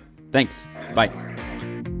 All right. Thanks. Bye.